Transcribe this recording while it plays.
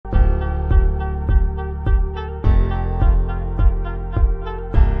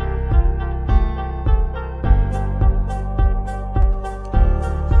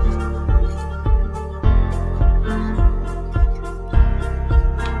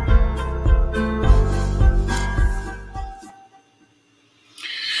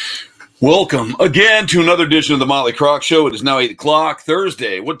Welcome again to another edition of the Motley Croc Show. It is now 8 o'clock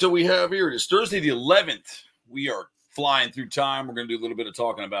Thursday. What do we have here? It is Thursday the 11th. We are flying through time. We're going to do a little bit of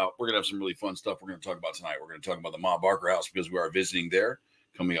talking about, we're going to have some really fun stuff we're going to talk about tonight. We're going to talk about the Ma Barker House because we are visiting there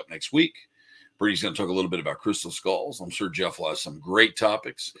coming up next week. Brady's going to talk a little bit about crystal skulls. I'm sure Jeff will have some great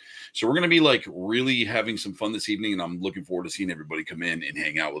topics. So we're going to be like really having some fun this evening, and I'm looking forward to seeing everybody come in and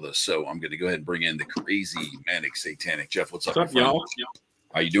hang out with us. So I'm going to go ahead and bring in the crazy, manic, satanic. Jeff, what's up, y'all?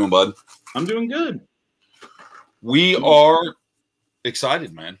 How you doing, bud? I'm doing good. We are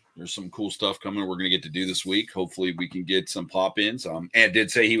excited, man. There's some cool stuff coming we're going to get to do this week. Hopefully we can get some pop-ins. Ed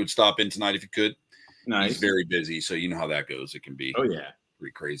did say he would stop in tonight if he could. Nice. He's very busy, so you know how that goes. It can be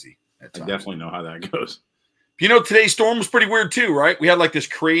pretty crazy at times. I definitely know how that goes. You know, today's storm was pretty weird too, right? We had like this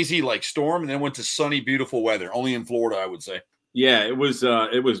crazy like storm and then went to sunny, beautiful weather. Only in Florida, I would say. Yeah, it was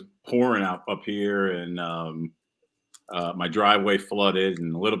pouring out up here, and my driveway flooded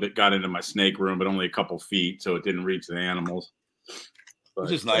and a little bit got into my snake room, but only a couple feet, so it didn't reach the animals. But,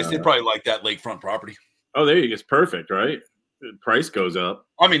 which is nice. They probably like that lakefront property. Oh, there you go. It's perfect, right? The price goes up.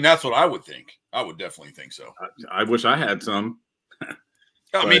 I mean, that's what I would think. I would definitely think so. I wish I had some.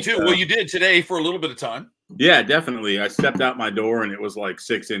 Me too. Well, you did today for a little bit of time. Yeah, definitely. I stepped out my door and it was like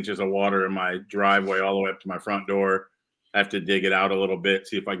 6 inches of water in my driveway all the way up to my front door. I have to dig it out a little bit,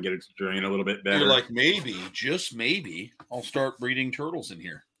 see if I can get it to drain a little bit better. You're like, maybe, just maybe, I'll start breeding turtles in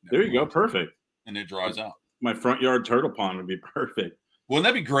here. There you go. Perfect. And it dries out. My front yard turtle pond would be perfect. Wouldn't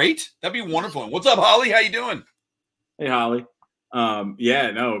that be great? That'd be wonderful. What's up, Holly? How you doing? Hey, Holly.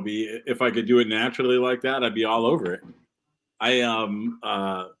 Yeah, no, it'd be, if I could do it naturally like that, I'd be all over it.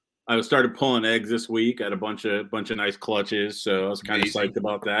 I started pulling eggs this week at a bunch of nice clutches, so I was kind of psyched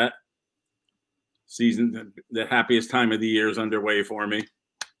about that. Season, the happiest time of the year is underway for me.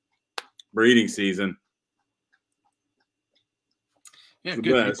 Breeding season. Yeah,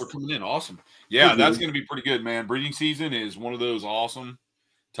 good people coming in. Awesome. Yeah, that's going to be pretty good, man. Breeding season is one of those awesome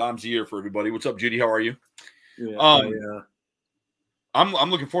times of year for everybody. What's up, Judy? How are you? Yeah, I'm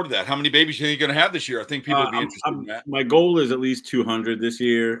looking forward to that. How many babies are you going to have this year? I think people will be interested in that. My goal is at least 200 this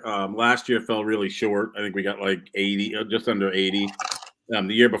year. Last year fell really short. I think we got like 80, just under 80.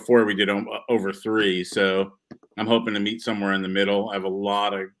 The year before we did over 3, so I'm hoping to meet somewhere in the middle. I have a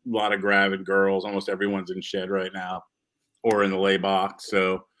lot of gravid girls. Almost everyone's in shed right now, or in the lay box.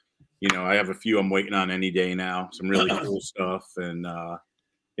 So, you know, I have a few I'm waiting on any day now. Some really cool stuff, and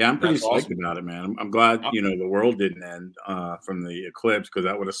yeah, I'm pretty psyched about it, man. I'm glad the world didn't end from the eclipse, because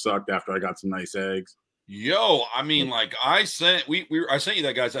that would have sucked after I got some nice eggs. Yo, I mean, like I sent I sent you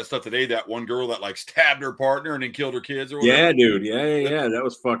that stuff today. That one girl that like stabbed her partner and then killed her kids or whatever. Yeah, dude. Yeah. That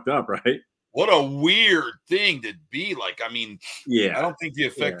was fucked up, right? What a weird thing to be like. I mean, yeah, I don't think the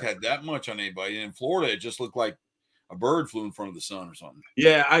effect had that much on anybody. In Florida, it just looked like a bird flew in front of the sun or something.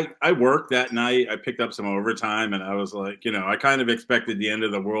 Yeah, I worked that night. I picked up some overtime, and I was like, I kind of expected the end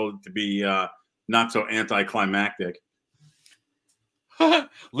of the world to be not so anticlimactic.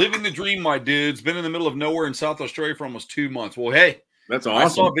 Living the dream, my dudes. Been in the middle of nowhere in South Australia for almost 2 months. Well, hey, that's awesome. I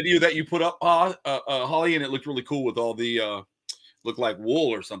saw a video that you put up, Holly, and it looked really cool with all the looked like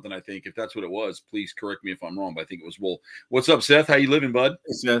wool or something. I think if that's what it was, please correct me if I'm wrong, but I think it was wool. What's up, Seth? How you living, bud?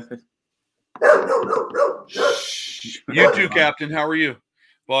 Hey, Seth. You too, Captain. How are you?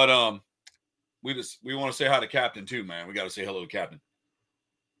 But we want to say hi to Captain too, man. We got to say hello to Captain.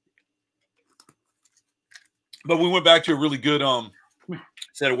 But we went back to a really good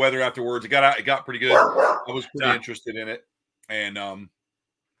set of weather afterwards. It got pretty good. I was pretty interested in it, and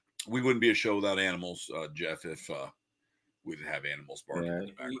we wouldn't be a show without animals, Jeff, if we didn't have animals barking in the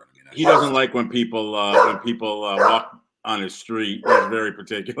background. He doesn't like when people walk on his street. He's very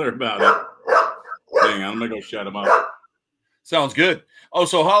particular about it. Hang on, I'm gonna go shut him up. Sounds good. Oh,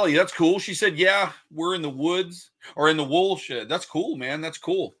 so Holly, that's cool. She said, "Yeah, we're in the woods or in the wool shed." That's cool, man. That's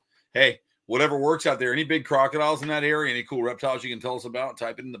cool. Hey. Whatever works out there. Any big crocodiles in that area? Any cool reptiles you can tell us about?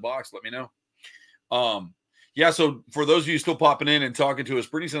 Type it in the box. Let me know. Yeah, so for those of you still popping in and talking to us,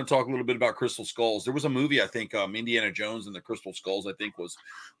 Brittany's going to talk a little bit about crystal skulls. There was a movie, I think, Indiana Jones and the Crystal Skulls, I think, was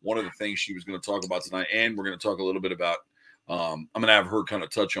one of the things she was going to talk about tonight. And we're going to talk a little bit about, I'm going to have her kind of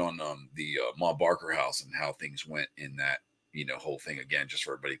touch on the Ma Barker house and how things went in that, whole thing again, just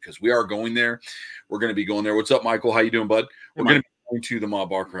for everybody, because we are going there. We're going to be going there. What's up, Michael? How you doing, bud? We're going to to the Ma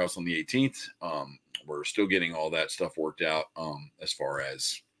Barker house on the 18th. We're still getting all that stuff worked out as far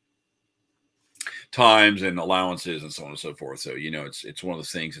as times and allowances and so on and so forth. So, it's one of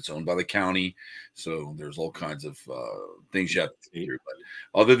those things. It's owned by the county. So there's all kinds of things you have to do.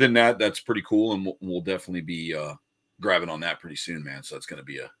 But other than that, that's pretty cool. And we'll definitely be grabbing on that pretty soon, man. So it's going to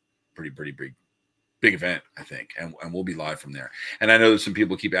be a pretty big big event, I think, and we'll be live from there. And I know that some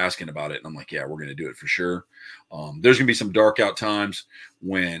people keep asking about it, and I'm like, yeah, we're going to do it for sure. There's going to be some dark out times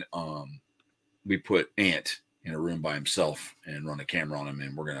when we put Ant in a room by himself and run a camera on him,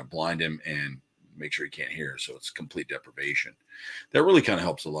 and we're going to blind him and make sure he can't hear. So it's complete deprivation. That really kind of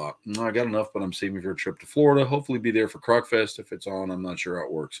helps a lot. I got enough, but I'm saving for a trip to Florida. Hopefully be there for Croc Fest if it's on. I'm not sure how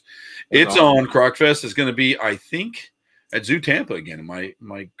it works. It's on. Croc Fest is going to be, I think, at Zoo Tampa again. Am I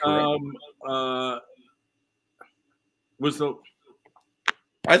correct?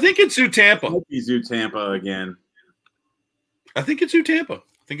 I think it's Zoo Tampa. Might be Zoo Tampa again. I think it's Zoo Tampa.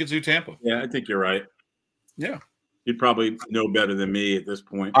 Yeah, I think you're right. Yeah. You'd probably know better than me at this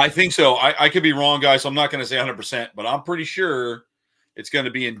point. I think so. I could be wrong, guys. So I'm not going to say 100%, but I'm pretty sure it's going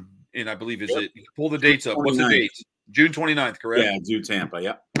to be in I believe, is it? You can pull the dates up. What's the dates? June 29th, correct? Yeah, Zoo Tampa,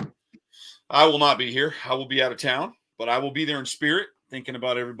 yep. I will not be here. I will be out of town, but I will be there in spirit, thinking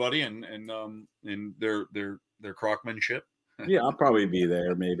about everybody and their crocmanship. Yeah, I'll probably be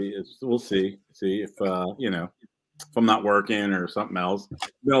there. Maybe we'll see. See if if I'm not working or something else.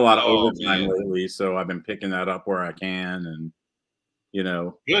 Been a lot of overtime lately, so I've been picking that up where I can, and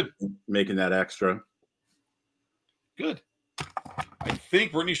good, making that extra. Good. I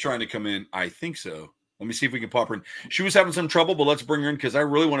think Brittany's trying to come in. I think so. Let me see if we can pop her in. She was having some trouble, but let's bring her in because I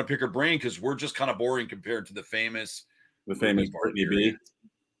really want to pick her brain because we're just kind of boring compared to the famous Brittany B.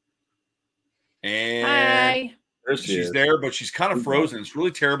 And hi. She's there, but she's kind of frozen. It's really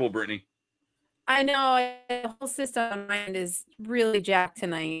terrible, Brittany. I know. The whole system on my end is really jacked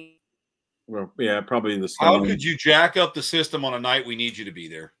tonight. Well, yeah, probably the stone. How could you jack up the system on a night we need you to be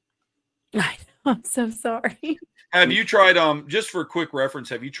there? I know. I'm so sorry. Have you tried, just for a quick reference,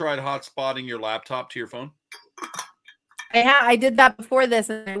 have you tried hotspotting your laptop to your phone? I did that before this,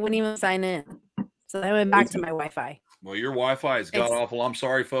 and I wouldn't even sign in. So I went back to my Wi-Fi. Well, your Wi-Fi is god awful. I'm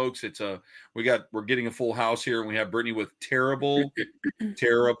sorry, folks. It's we're getting a full house here, and we have Brittany with terrible,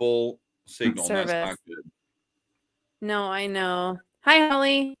 terrible signal. Service. That's not good. No, I know. Hi,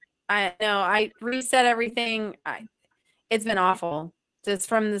 Holly. I know. I reset everything. It's been awful. Just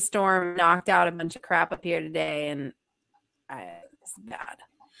from the storm, knocked out a bunch of crap up here today, and it's bad.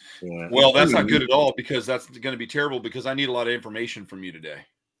 Yeah. Well, that's not good at all because that's going to be terrible because I need a lot of information from you today.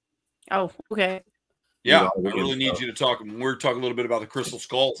 Oh, okay. Yeah, I really need you to talk. We're talking a little bit about the crystal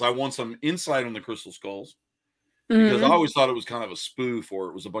skulls. I want some insight on the crystal skulls because I always thought it was kind of a spoof, or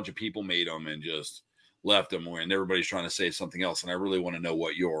it was a bunch of people made them and just left them, and everybody's trying to say something else. And I really want to know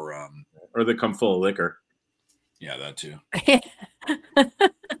what your or they come full of liquer. Yeah, that too.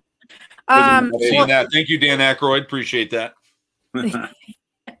 I've seen that. Thank you, Dan Aykroyd. Appreciate that.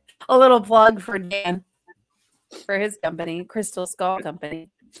 A little plug for Dan for his company, Crystal Skull Company.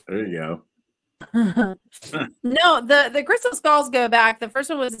 There you go. No, the crystal skulls go back. The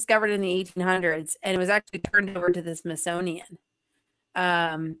first one was discovered in the 1800s, and it was actually turned over to the Smithsonian.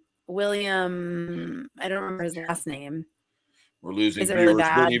 William, I don't remember his last name. We're losing viewers. Really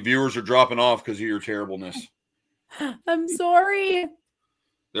Brittany, viewers are dropping off because of your terribleness. I'm sorry.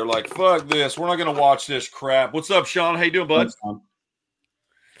 They're like, fuck this. We're not going to watch this crap. What's up, Sean? How you doing, bud?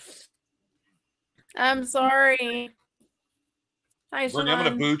 I'm sorry. Hi, Sean. Brittany, I'm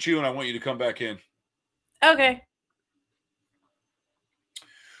going to boot you, and I want you to come back in. Okay.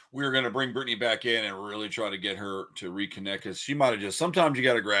 We're going to bring Brittany back in and really try to get her to reconnect because she might have just – sometimes you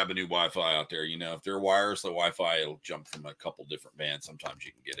got to grab a new Wi-Fi out there. If they're wireless, the Wi-Fi, it'll jump from a couple different bands. Sometimes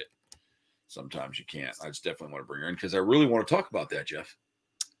you can get it. Sometimes you can't. I just definitely want to bring her in because I really want to talk about that, Jeff.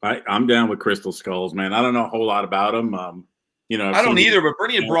 I'm down with crystal skulls, man. I don't know a whole lot about them. I don't either, but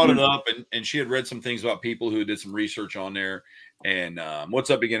Brittany had brought it up, and she had read some things about people who did some research on there. And what's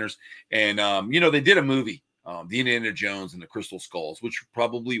up, beginners? And, they did a movie, The Indiana Jones and the Crystal Skulls, which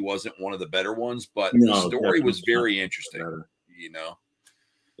probably wasn't one of the better ones, but the story was very interesting,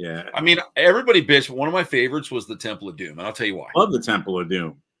 Yeah. I mean, everybody bitched. One of my favorites was the Temple of Doom, and I'll tell you why. Love the Temple of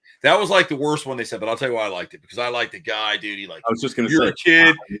Doom. That was like the worst one they said, but I'll tell you why I liked it because I like the guy, dude. He like I was just gonna you're say,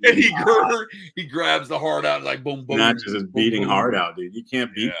 a kid, and he grabs the heart out and like boom, boom, matches his beating heart out, dude. You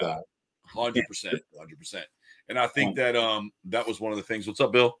can't beat that. 100%. And I think that that was one of the things. What's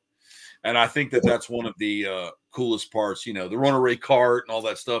up, Bill? And I think that that's one of the coolest parts. The runaway cart and all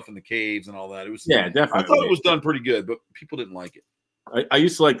that stuff in the caves and all that. It was definitely. I thought it was done pretty good, but people didn't like it. I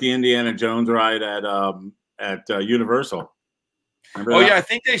used to like the Indiana Jones ride at Universal. Remember that? I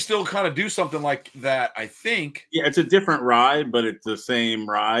think they still kind of do something like that. I think. Yeah, it's a different ride, but it's the same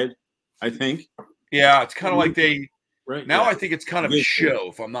ride. I think. Yeah, it's kind of like they. Right now, I think it's kind of a show,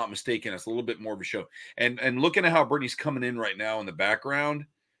 if I'm not mistaken. It's a little bit more of a show. And looking at how Brittany's coming in right now in the background,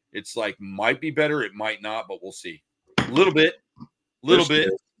 it's like might be better, it might not, but we'll see. A little bit.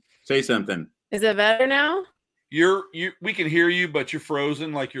 Say something. Is it better now? We can hear you, but you're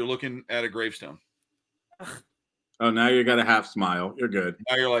frozen like you're looking at a gravestone. Oh, now you got a half smile. You're good.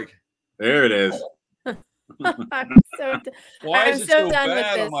 Now you're like, there it is. Why is it so done with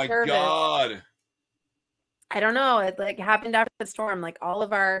bad? this Oh my service. God. I don't know. It like happened after the storm. Like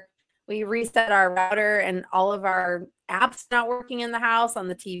we reset our router and all of our apps not working in the house on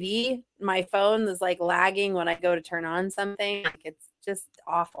the TV. My phone is like lagging when I go to turn on something. Like it's just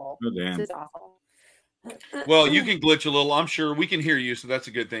awful. Oh, damn. It's just awful. Well, you can glitch a little. I'm sure we can hear you, so that's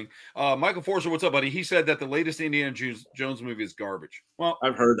a good thing. Michael Forster, what's up, buddy? He said that the latest Indiana Jones movie is garbage. Well,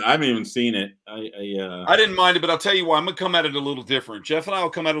 I've heard. I haven't even seen it. I didn't mind it, but I'll tell you why. I'm gonna come at it a little different. Jeff and I will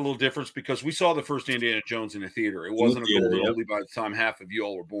come at it a little different because we saw the first Indiana Jones in the theater. It wasn't a golden oldie by the time half of you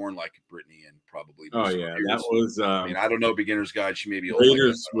all were born, like Brittany and probably. Oh yeah, that was. I mean, I don't know, beginner's guide. She may be old.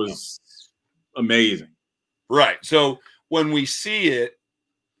 Raiders was amazing. Right. So when we see it,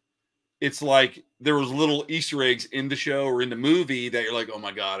 it's like there was little Easter eggs in the show or in the movie that you're like, oh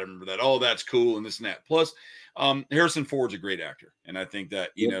my God, I remember that. Oh, that's cool. And this and that. Plus, Harrison Ford's a great actor. And I think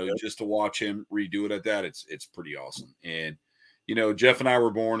that, just to watch him redo it at that, it's pretty awesome. And, Jeff and I were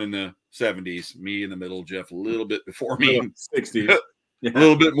born in the 70s, me in the middle, Jeff a little bit before me. 60s. A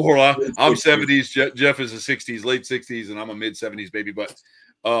little bit more. I'm 70s. Jeff is a 60s, late 60s, and I'm a mid 70s baby. But,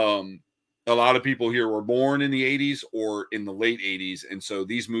 a lot of people here were born in the 80s or in the late 80s. And so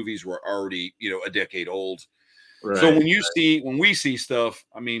these movies were already, a decade old. Right, so when we see stuff,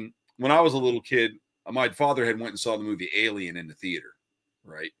 I mean, when I was a little kid, my father had went and saw the movie Alien in the theater,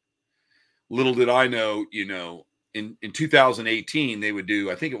 right? Little did I know, in 2018, they would do,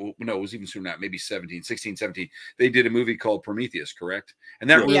 I think it was even sooner, maybe 16, 17. They did a movie called Prometheus, correct? And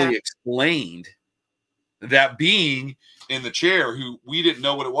that really explained that being in the chair who we didn't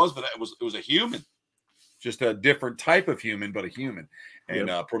know what it was, but it was a human, just a different type of human, but a human. And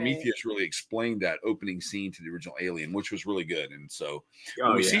Prometheus really explained that opening scene to the original Alien, which was really good. And so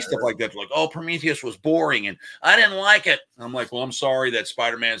when we see stuff like that, like, oh, Prometheus was boring and I didn't like it. I'm like, well, I'm sorry that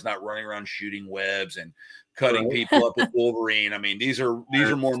Spider-Man's not running around shooting webs and cutting people up with Wolverine. I mean, these are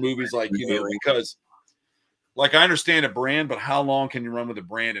more movies like, because like I understand a brand, but how long can you run with a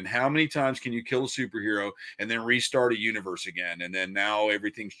brand and how many times can you kill a superhero and then restart a universe again? And then now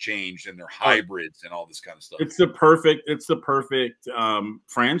everything's changed and they're hybrids and all this kind of stuff. It's the perfect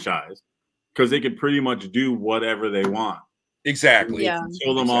franchise because they could pretty much do whatever they want. Exactly. Yeah.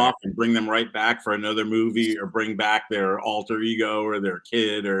 Kill them off and bring them right back for another movie or bring back their alter ego or their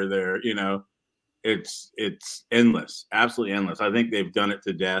kid or their, it's endless, absolutely endless. I think they've done it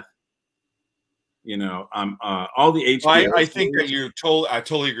to death. All the HBO. I think that I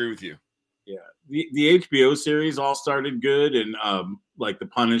totally agree with you. Yeah, the HBO series all started good, and like The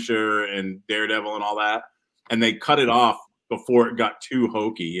Punisher and Daredevil and all that, and they cut it off before it got too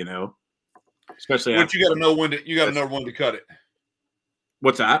hokey. Especially. But you got to know when to cut it.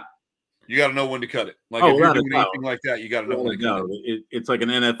 What's that? You got to know when to cut it. Like if you're doing anything like that, you got to know when to cut it. It's like an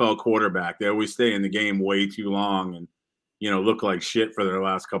NFL quarterback. They always stay in the game way too long, and look like shit for their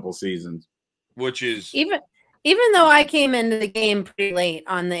last couple seasons. Which is even though I came into the game pretty late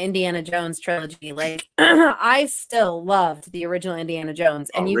on the Indiana Jones trilogy, like I still loved the original Indiana Jones,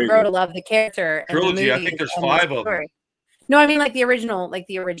 and you grow to love the character. Trilogy, and the I think there's 5 of them. No, I mean like the original.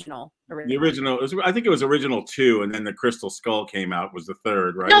 The original. I think it was original 2, and then the Crystal Skull came out was the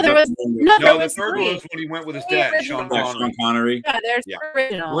third, right? No, the third one was when he went with his dad, Sean Connery. Yeah, there's the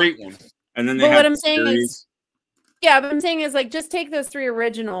original. Great one. And then what I'm saying is. Yeah, but I'm saying is like just take those 3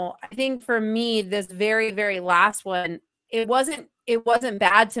 original. I think for me, this very, very last one, it wasn't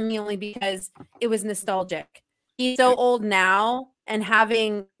bad to me only because it was nostalgic. He's so old now, and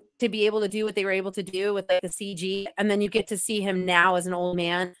having to be able to do what they were able to do with like the CG, and then you get to see him now as an old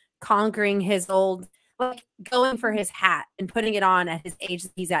man conquering his old, like going for his hat and putting it on at his age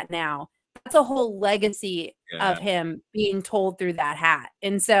that he's at now. That's a whole legacy of him being told through that hat,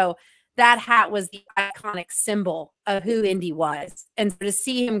 and so. That hat was the iconic symbol of who Indy was. And so to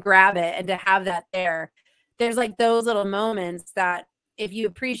see him grab it and to have that there's like those little moments that if you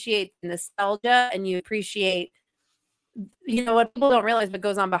appreciate the nostalgia and you appreciate, what people don't realize what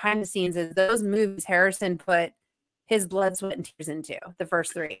goes on behind the scenes is those movies Harrison put his blood, sweat, and tears into, the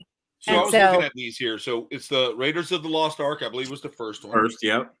first 3. So I was looking at these here. So it's the Raiders of the Lost Ark, I believe was the first one.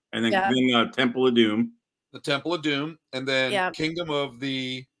 Yep. And then Temple of Doom. The Temple of Doom. And then Kingdom of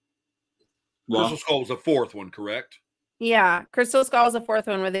the... Crystal Skull was the 4th one, correct? Yeah, Crystal Skull was the 4th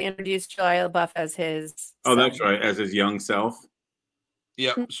one where they introduced Shia LaBeouf as his son. That's right, as his young self.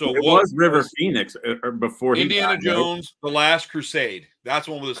 Yeah, so it was River Phoenix before Indiana Jones, The Last Crusade. That's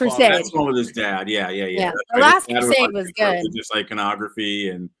one with his Crusade. That's one with his dad. Yeah. The Last Crusade was good. Just iconography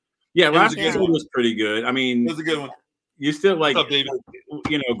and Yeah, It was last a good episode one. was pretty good. I mean, It was a good one. you still like, What's up, David?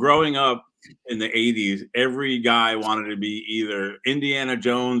 growing up in the 80s, every guy wanted to be either Indiana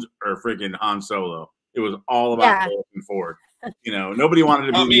Jones or freaking Han Solo. It was all about Yeah. Harrison Ford. Nobody wanted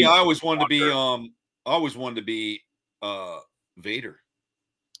to be Not me. Luke I always wanted to be Skywalker. Vader.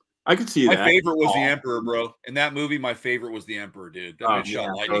 I could see My that. favorite was the Emperor, bro. In that movie, my favorite was the Emperor, dude. That bitch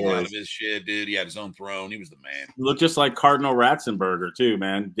shot lightning out of his shit, dude. He had his own throne. He was the man. He looked just like Cardinal Ratzenberger, too,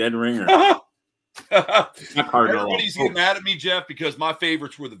 man. Dead ringer. Not Cardinal. Everybody's getting mad at me, Jeff, because my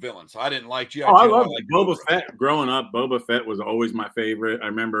favorites were the villains. I didn't like G.I. Oh, I Joe. love liked Boba Fett. Growing up, Boba Fett was always my favorite. I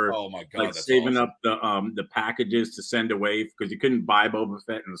remember Oh my god, like that's saving awesome. up the packages to send away because you couldn't buy Boba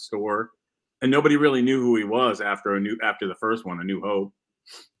Fett in the store, and nobody really knew who he was after the first one, A New Hope.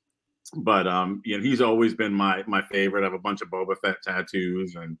 But he's always been my favorite. I have a bunch of Boba Fett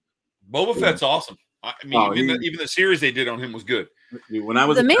tattoos, and Boba Fett's awesome. I mean, even the series they did on him was good. When I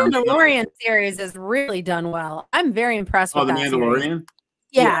was the Mandalorian series is really done well. I'm very impressed with the that Mandalorian. Series.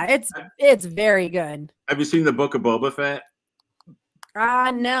 Yeah, it's very good. Have you seen the Book of Boba Fett?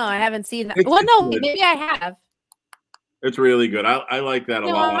 No, I haven't seen that. Well, no, maybe I have. It's really good. I like that a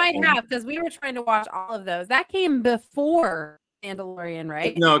lot. I might have because we were trying to watch all of those. That came before Mandalorian,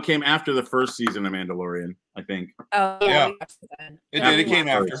 right? No, it came after the first season of Mandalorian, I think. Oh, yeah. It did. It came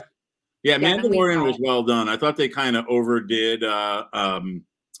after. Yeah, Mandalorian was well done. I thought they kind of overdid Grogu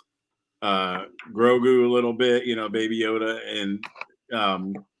a little bit, Baby Yoda, and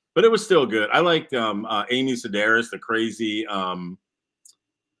but it was still good. I liked Amy Sedaris, the crazy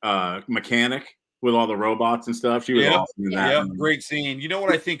mechanic with all the robots and stuff. She was awesome in that. Yeah, great scene. You know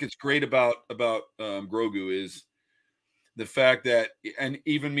what I think is great about Grogu is the fact that, and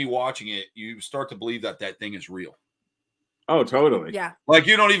even me watching it, you start to believe that thing is real. Oh, totally. Yeah. Like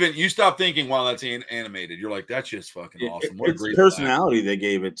you stop thinking, wow, that's animated. You're like, that's just fucking awesome. What Its personality they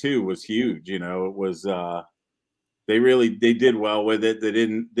gave it too was huge. It was they did well with it. They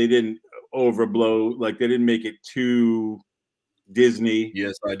didn't overblow, like they didn't make it too Disney.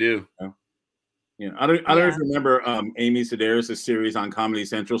 Yes, I do. I don't know if you remember Amy Sedaris' series on Comedy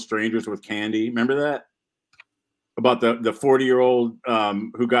Central, Strangers with Candy. Remember that? About the 40-year-old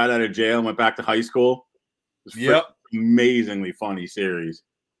who got out of jail and went back to high school. Yep. Amazingly funny series.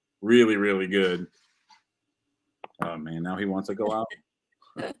 Really, really good. Oh man, now he wants to go out.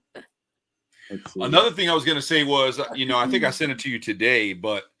 Another thing I was going to say was, I think I sent it to you today,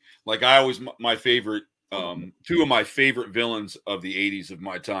 but like I always, my favorite, two of my favorite villains of the 80s of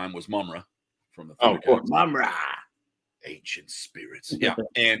my time was Mumra from the Mumra. Ancient Spirits. Yeah.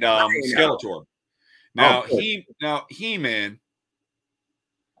 And Skeletor. Now He-Man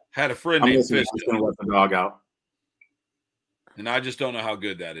had a friend named Fisto. I'm just going to let the dog out. And I just don't know how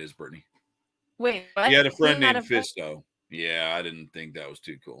good that is, Brittany. Wait, what? He had a friend named Fisto. Yeah, I didn't think that was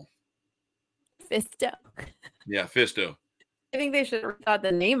too cool. Fisto. Yeah, Fisto. I think they should have thought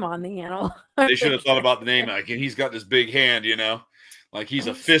the name on the animal. They should have thought about the name. Like, he's got this big hand, like he's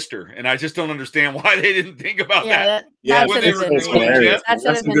a fister. And I just don't understand why they didn't think about that. That should have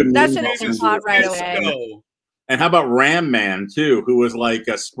been caught right away. And how about Ram Man too, who was like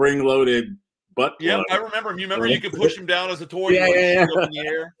a spring-loaded butt plug. Yeah, I remember him. You remember you could push him down as a toy? Yeah. In the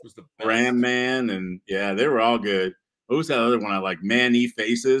air. It was the best. Ram Man, and they were all good. What was that other one I like? Man-E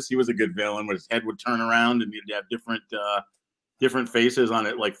Faces. He was a good villain where his head would turn around and he'd have different faces on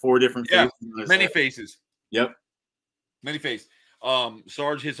it, like 4 different faces. Many faces. Yep. Many faces.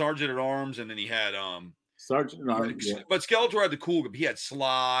 His Sergeant at Arms, and then he had Sergeant at Arms. Yeah. But Skeletor had the cool. He had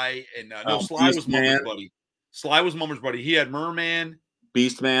Sly, and Sly was Mummer's buddy. Sly was Mummer's buddy. He had Merman,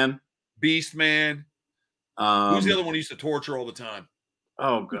 Beastman. Who's the other one who used to torture all the time?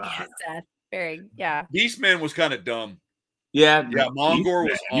 Oh god. Beastman was kind of dumb. Yeah. Mongor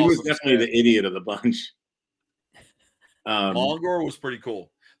was awesome. He was definitely the idiot of the bunch. Mongor was pretty cool.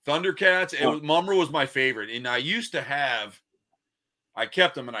 Thundercats, Mumra was my favorite. And I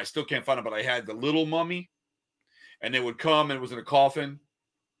kept them and I still can't find them, but I had the little mummy and they would come and it was in a coffin.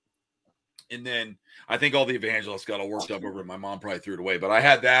 And then I think all the evangelists got all worked up over it. My mom probably threw it away, but I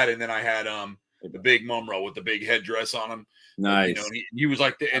had that. And then I had the big Mumra with the big headdress on him. Nice. He was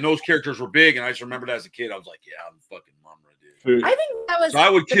like, and those characters were big. And I just remembered as a kid, I was like, yeah, I'm fucking Mumra, dude. I think that was. So I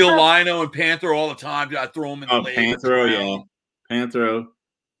would kill Lino and Panther all the time. I'd throw them in the leg. Panthro, Panthro.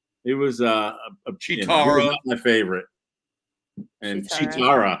 It was Chitara. He was my favorite. And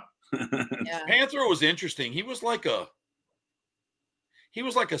Chitara. Panther was interesting. He was like a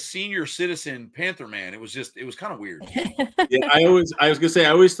senior citizen Panther man. It was kind of weird. Yeah, I was gonna say,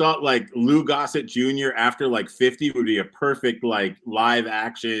 I always thought like Lou Gossett Jr. after like 50 would be a perfect like live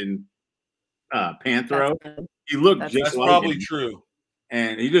action Panthro. He looked just that's like probably him. true.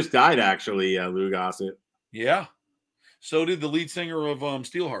 And he just died, actually, Lou Gossett. Yeah. So did the lead singer of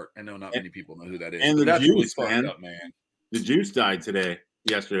Steelheart. I know not many people know who that is. And the that's Juice, really man. fucked up, man. The Juice died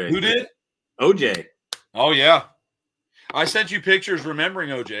yesterday. Who did? OJ. Oh, yeah. I sent you pictures remembering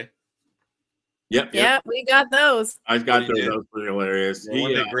OJ. Yep. Yeah, we got those. I got those. Those were hilarious. Yeah,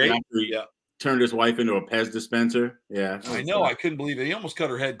 weren't they great? He turned his wife into a Pez dispenser. Yeah. I know. I couldn't believe it. He almost cut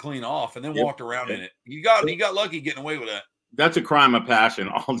her head clean off and then walked around in it. He got lucky getting away with that. That's a crime of passion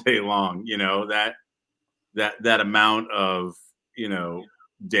all day long. You know, that amount of, you know,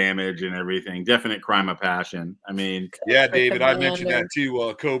 damage and everything. Definite crime of passion. I mean, yeah, David, I mentioned that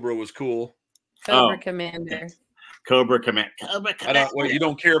too. Cobra was cool. Cobra Commander. Cobra Commander. You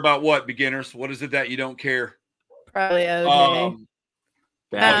don't care about what, beginners? What is it that you don't care? Probably OJ.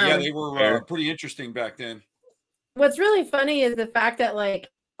 Yeah, they were pretty interesting back then. What's really funny is the fact that, like,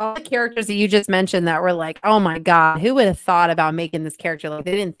 all the characters that you just mentioned that were like, oh my God, who would have thought about making this character? Like,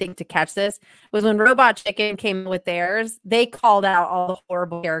 they didn't think to catch this. Was when Robot Chicken came with theirs, they called out all the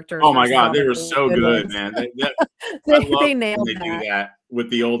horrible characters. Oh my God, they were so good, man. They nailed they do that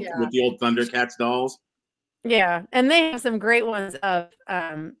with the old Thundercats dolls. Yeah, and they have some great ones of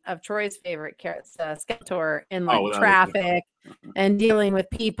Troy's favorite characters, Skeletor, in like traffic and dealing with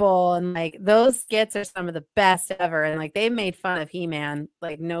people, and like those skits are some of the best ever. And like they made fun of He-Man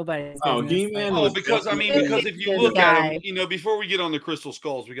like nobody's. He-Man. Because if you look at him, you know, before we get on the Crystal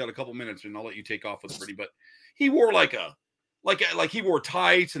Skulls, we got a couple minutes, and I'll let you take off with it, Pretty. But he wore like he wore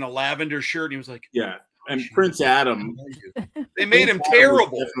tights and a lavender shirt. And he was like, yeah. And Prince Adam, they made him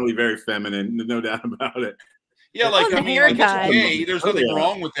terrible. Definitely very feminine, no doubt about it. Yeah, like I mean, like, okay, there's nothing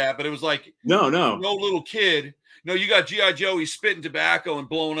wrong with that, but it was like no little kid. No, you got G.I. Joe. He's spitting tobacco and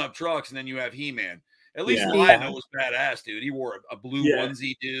blowing up trucks, and then you have He-Man. At least Lion-O was badass, dude. He wore a blue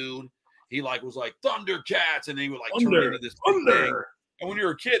onesie, dude. He was like Thundercats, and then he would like turn into this big thing. And when you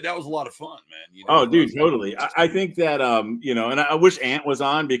were a kid, that was a lot of fun, man. You know, dude, totally. I think that you know, and I wish Ant was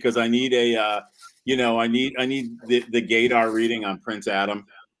on because I need a you know, I need the Gaydar reading on Prince Adam.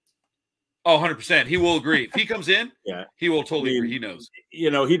 Oh, 100%. He will agree. If he comes in, he will totally agree. He knows.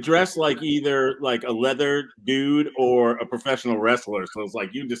 You know, he dressed like either like a leather dude or a professional wrestler. So it's like,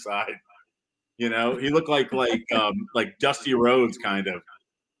 you decide. You know, he looked like Dusty Rhodes kind of.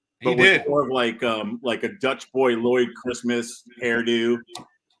 But he did more of like a Dutch boy Lloyd Christmas hairdo.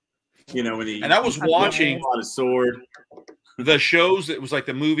 You know, and I was watching a sword. The shows, it was like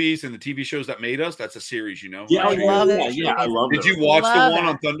the movies and the TV shows that made us. That's a series, you know. Yeah, I love it. Yeah, I love it. Did you watch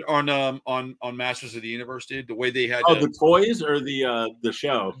the one on Masters of the Universe? Dude, the way they had the toys or the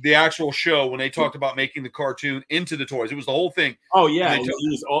show, the actual show when they talked about making the cartoon into the toys. It was the whole thing. Oh yeah, they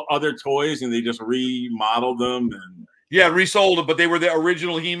used other toys and they just remodeled them and resold them. But they were the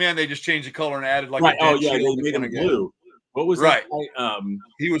original He-Man. They just changed the color and added like they made him blue. What was that?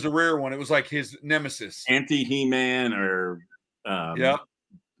 He was a rare one. It was like his nemesis, anti-He-Man, or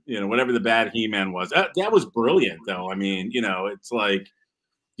you know, whatever the bad He-Man was. That was brilliant, though. I mean, you know, it's like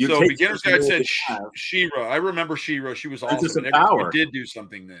Beginner's Guide said She-Ra. I remember She-Ra. She was awesome. She did do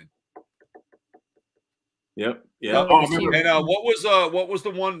something then. Yep. Yeah. And what was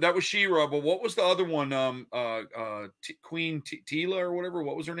the one that was She-Ra? But what was the other one? Queen Tila or whatever.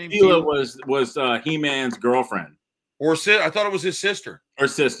 What was her name? Tila was He-Man's girlfriend. Or I thought it was his sister. Or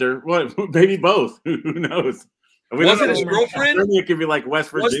sister. What? Maybe both. Who knows? Was it his girlfriend? It could be like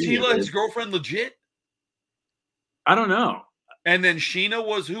West Virginia. Was Tila his girlfriend legit? I don't know. And then Sheena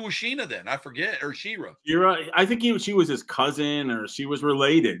who was Sheena then? I forget. Or She-Ra. I think she was his cousin, or she was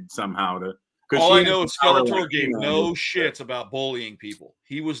related somehow to. All I know is Skeletor gave no shits about bullying people.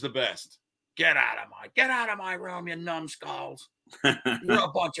 He was the best. Get out of my room, you numbskulls. You're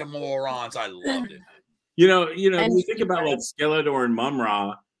a bunch of morons. I loved it. You know, when you think about like Skeletor and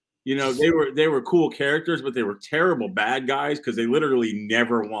Mum-Ra, you know, they were cool characters, but they were terrible bad guys because they literally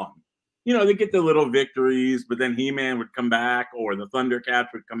never won. You know, they get the little victories, but then He-Man would come back or the Thundercats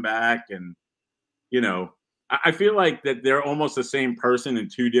would come back. And, you know, I feel like that they're almost the same person in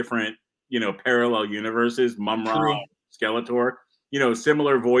two different, you know, parallel universes, Mum-Ra, Skeletor, you know,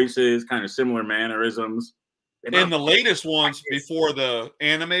 similar voices, kind of similar mannerisms. In the latest ones, before the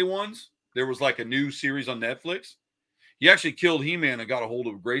anime ones, there was like a new series on Netflix. He actually killed He-Man and got a hold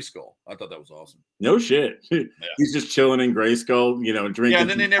of Grayskull. I thought that was awesome. No shit. Yeah. He's just chilling in Grayskull, you know, drinking. Yeah, and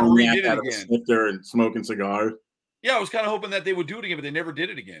then they never redid it again. Snifter and smoking cigars. Yeah, I was kind of hoping that they would do it again, but they never did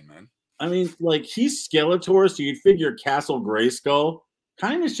it again, man. I mean, like, he's Skeletor, so you'd figure Castle Grayskull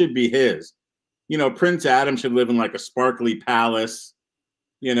kind of should be his. You know, Prince Adam should live in like a sparkly palace,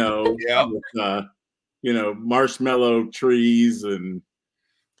 you know, with, you know, marshmallow trees and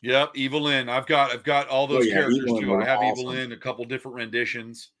Yep, Evelyn. I've got all those characters Evelyn too. I was have awesome. Evelyn, a couple different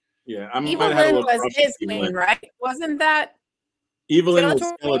renditions. Yeah, I had a Evelyn little was crush his on queen, Evelyn. right? Wasn't that Evelyn was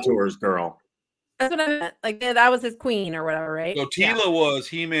Skeletor's Skeletor's girl. That's what I meant. Like that was his queen or whatever, right? So Tila was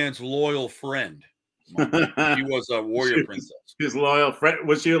He-Man's loyal friend. She was a warrior princess. His loyal friend.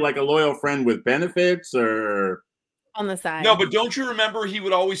 Was she like a loyal friend with benefits or On the side. No, but don't you remember he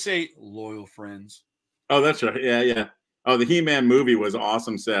would always say loyal friends? Oh, that's right. Yeah, yeah. Oh, the He-Man movie was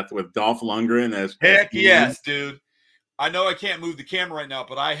awesome, Seth, with Dolph Lundgren as Heck He-Man. yes, dude. I know I can't move the camera right now,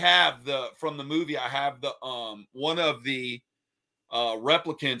 but I have from the movie, I have the one of the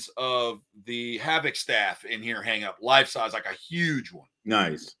replicants of the Havoc staff in here hang up, life size, like a huge one.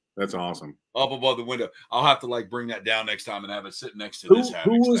 Nice. That's awesome. Up above the window. I'll have to like bring that down next time and have it sit next to Who this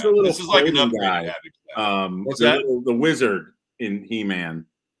Havoc was staff. the little This is like an floating upgraded guy? Havoc staff. What's the that? the wizard in He-Man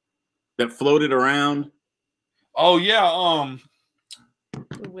that floated around. Oh yeah.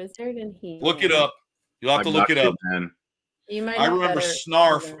 The Wizard and He. Look it up. You'll have to look it up. Man. You might I know remember better.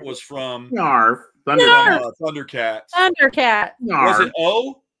 Snarf was from Snarf. Thundercats. Thundercat. Was it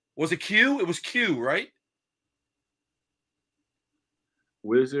O? Was it Q? It was Q, right?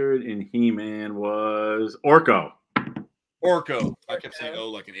 Wizard in He-Man was Orko. Orko. I kept saying O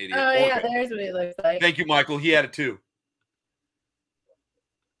like an idiot. Oh yeah, Orko. there's what he looks like. Thank you, Michael. He had it too.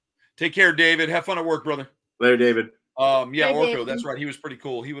 Take care, David. Have fun at work, brother. Later, David. Yeah, Hi, Orko. David. That's right. He was pretty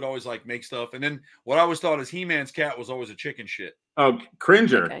cool. He would always like make stuff. And then what I always thought is He-Man's cat was always a chicken shit. Oh,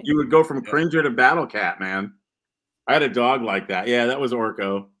 Cringer. Okay. You would go from Cringer to Battle Cat, man. I had a dog like that. Yeah, that was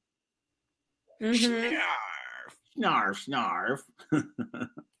Orko. Mm-hmm. Snarf, snarf.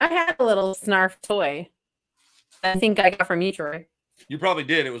 I had a little Snarf toy. I think I got from you, Troy. You probably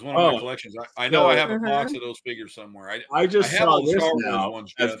did. It was one of my collections. I know I have a box of those figures somewhere. I just have saw all the this Star Wars now.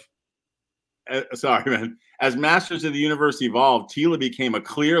 ones, Jeff. Sorry, man. As Masters of the Universe evolved, Tila became a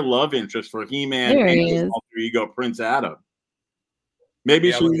clear love interest for He-Man There and he his is. alter ego Prince Adam. Maybe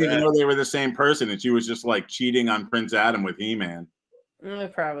Yeah, she look didn't at even that. know they were the same person, and she was just like cheating on Prince Adam with He-Man.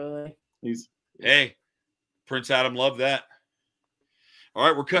 Probably. Hey, Prince Adam loved that. All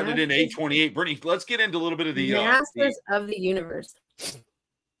right, we're cutting it into 8:28. Brittany, let's get into a little bit of the Masters of the Universe.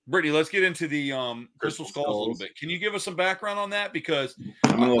 Brittany, let's get into the Crystal Skulls a little bit. Can you give us some background on that? Because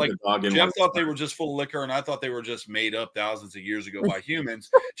I'm gonna let like the dog in Jeff one thought they second. were just full of liquor, and I thought they were just made up thousands of years ago by humans,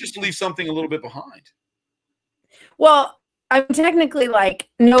 just to leave something a little bit behind. Well, I'm technically like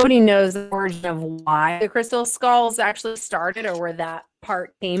nobody knows the origin of why the crystal skulls actually started or where that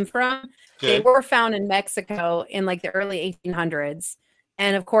part came from. They were found in Mexico in like the early 1800s.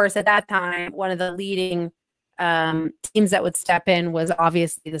 And of course, at that time, one of the leading teams that would step in was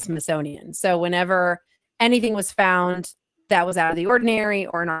obviously the Smithsonian. So whenever anything was found that was out of the ordinary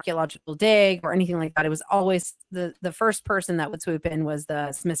or an archaeological dig or anything like that, it was always the first person that would swoop in was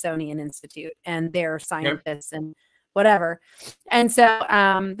the Smithsonian Institute and their scientists and whatever. And so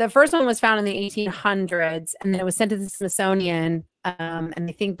the first one was found in the 1800s, and then it was sent to the Smithsonian, and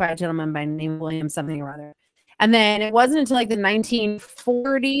I think by a gentleman by the name of William something or other. And then it wasn't until like the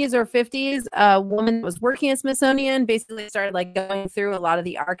 1940s or 50s, a woman that was working at Smithsonian basically started like going through a lot of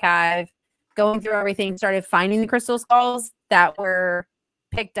the archive, going through everything, started finding the crystal skulls that were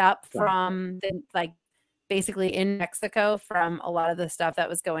picked up from the, like basically in Mexico from a lot of the stuff that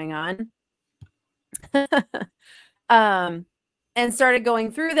was going on. And started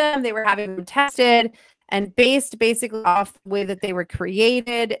going through them. They were having them tested, and based basically off the way that they were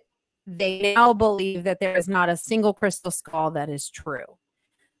created, they now believe that there is not a single crystal skull that is true.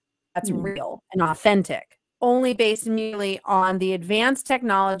 That's real and authentic, only based merely on the advanced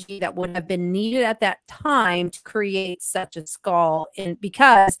technology that would have been needed at that time to create such a skull. And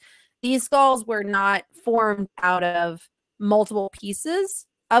because these skulls were not formed out of multiple pieces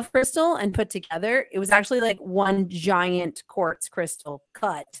of crystal and put together, it was actually like one giant quartz crystal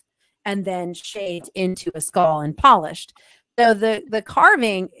cut and then shaped into a skull and polished. So the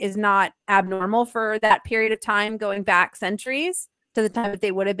carving is not abnormal for that period of time, going back centuries to the time that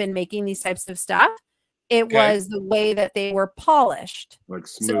they would have been making these types of stuff. It was the way that they were polished. Like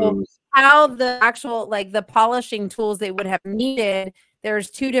smooth. So how the actual, like the polishing tools they would have needed, there's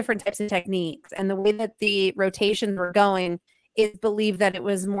two different types of techniques. And the way that the rotations were going, is believed that it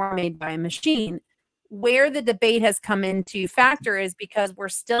was more made by a machine. Where the debate has come into factor is because we're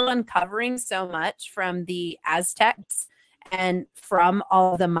still uncovering so much from the Aztecs and from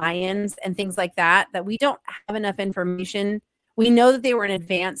all the Mayans and things like that, that we don't have enough information. We know that they were an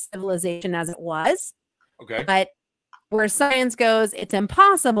advanced civilization as it was. Okay. But where science goes, it's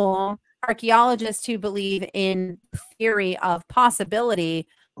impossible. Archaeologists who believe in theory of possibility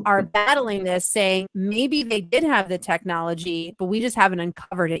are battling this, saying maybe they did have the technology, but we just haven't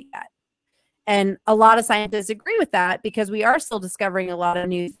uncovered it yet. And a lot of scientists agree with that because we are still discovering a lot of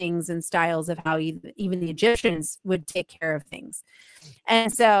new things and styles of how even the Egyptians would take care of things.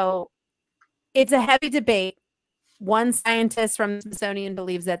 And so it's a heavy debate. One scientist from the Smithsonian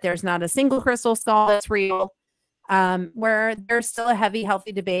believes that there's not a single crystal skull that's real, where there's still a heavy,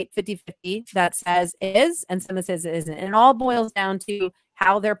 healthy debate, 50-50, that says it is, and someone says it isn't. And it all boils down to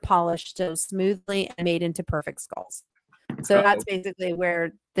how they're polished so smoothly and made into perfect skulls. So that's basically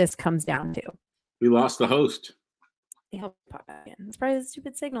where this comes down to. We lost the host. He'll pop back in. It's probably the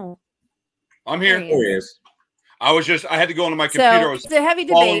stupid signal. I'm here. There he is. I had to go into my computer. I was it's a heavy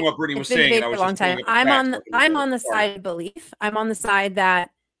debate. Following what Brittany was saying. And I was for a long time. I'm on the side of belief. I'm on the side that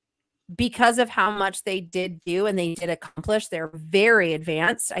because of how much they did do and they did accomplish, they're very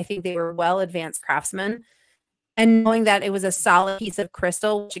advanced. I think they were well advanced craftsmen. And knowing that it was a solid piece of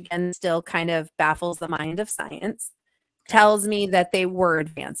crystal, which again still kind of baffles the mind of science, tells me that they were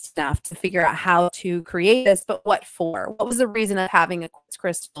advanced enough to figure out how to create this, but what for? What was the reason of having a quartz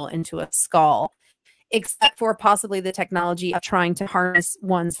crystal into a skull, except for possibly the technology of trying to harness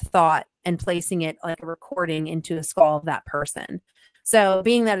one's thought and placing it like a recording into a skull of that person. So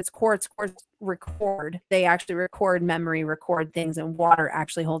being that it's quartz record, they actually record memory, record things, and water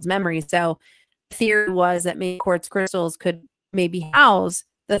actually holds memory. So the theory was that maybe quartz crystals could maybe house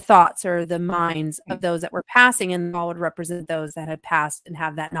the thoughts or the minds of those that were passing, and all would represent those that had passed and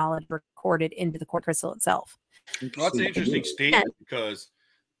have that knowledge recorded into the quartz crystal itself. Well, that's an interesting statement because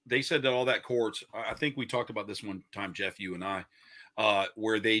they said that all that quartz, I think we talked about this one time, Jeff, you and I,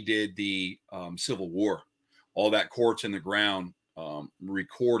 where they did the Civil War, all that quartz in the ground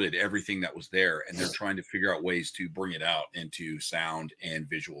recorded everything that was there, and they're trying to figure out ways to bring it out into sound and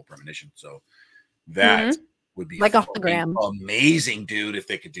visual premonition. So that would be like a hologram. Amazing, dude, if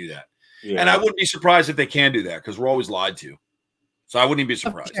they could do that. Yeah. And I wouldn't be surprised if they can do that because we're always lied to. So I wouldn't even be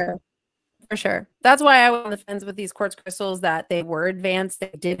surprised. For sure. That's why I went on the fence with these quartz crystals, that they were advanced.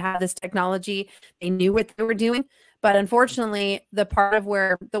 They did have this technology. They knew what they were doing. But unfortunately, the part of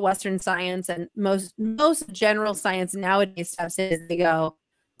where the Western science and most general science nowadays steps in is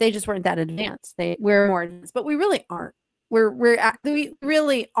they just weren't that advanced. We're more advanced, but we really aren't. We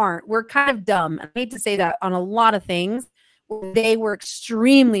really aren't. We're kind of dumb. I hate to say that on a lot of things. They were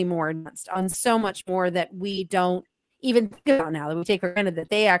extremely more advanced on so much more that we don't even think about now, that we take for granted that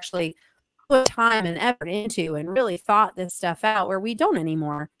they actually put time and effort into and really thought this stuff out, where we don't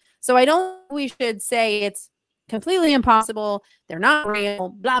anymore. So I don't think we should say it's completely impossible, they're not real,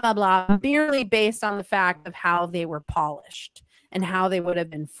 blah, blah, blah, merely based on the fact of how they were polished and how they would have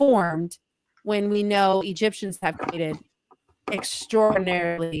been formed, when we know Egyptians have created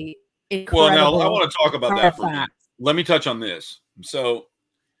extraordinarily incredible. Well, now I want to talk about that for a minute. Let me touch on this. So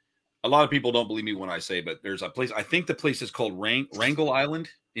a lot of people don't believe me when I say, but there's a place, I think the place is called Wrangel Island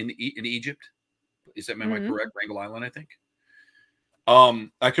in Egypt. Is that, am I correct? Wrangel Island, I think.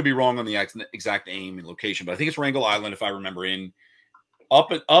 I could be wrong on the exact name and location, but I think it's Wrangel Island, if I remember. Up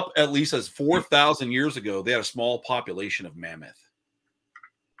at least as 4,000 years ago, they had a small population of mammoth.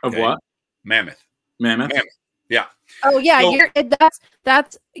 Of what? Mammoth. Yeah. Oh yeah, so,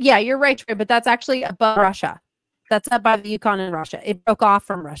 you're right, Trey, but that's actually above Russia. That's up by the Yukon in Russia. It broke off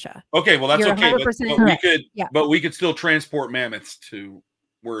from Russia. Okay, well that's You're okay, but we could still transport mammoths to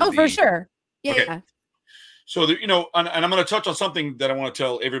where. Oh, for sure. Yeah. Okay. Yeah. So and I'm going to touch on something that I want to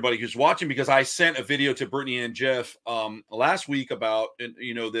tell everybody who's watching, because I sent a video to Brittany and Jeff last week about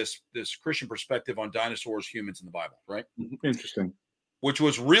this Christian perspective on dinosaurs, humans, in the Bible, right? Interesting. Which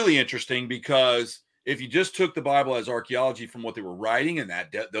was really interesting, because if you just took the Bible as archaeology from what they were writing in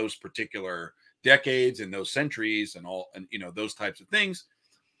those particular decades and those centuries and all, and those types of things,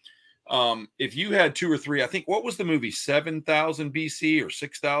 if you had 2 or 3, I think, what was the movie, 7,000 BC or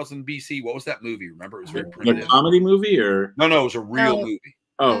 6,000 BC? What was that movie? Remember, it was very primitive. A comedy movie, or no, it was a real movie.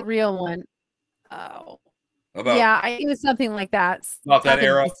 Oh, a real one. Oh, it was something like that. Not that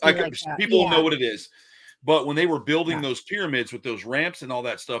era. People know what it is. But when they were building those pyramids with those ramps and all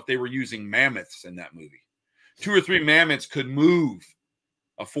that stuff, they were using mammoths in that movie. 2 or 3 mammoths could move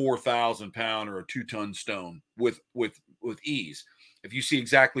a 4,000 pound or a 2-ton stone with ease. If you see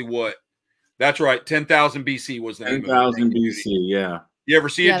exactly what, that's right, 10,000 BC was the name of it. 10,000 BC, yeah. You ever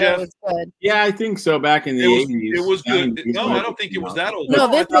see it, Jeff? That was good. Yeah, I think so. Back in the 80s. It was good. No, I don't think it was that old. No,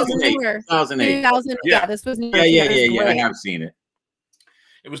 this was newer. 2008. Yeah, this was newer. Yeah. I have seen it.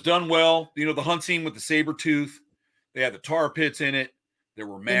 It was done well. The hunt scene with the saber tooth. They had the tar pits in it. There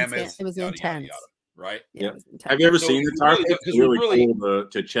were mammoths. It was intense. Yada, right? Yeah. Have you ever seen the tar pits? It's really cool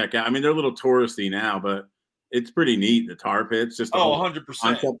to check out. I mean, they're a little touristy now, but it's pretty neat. The tar pits, just the Oh, whole 100%.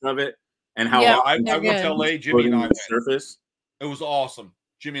 concept of it, and how Yeah, I they're went to good. LA. Jimmy and I went. surface. It was awesome.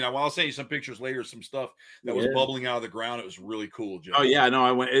 Jimmy and I. Well, I'll send you some pictures later. Some stuff that was bubbling out of the ground. It was really cool, Jeff. Oh yeah, no,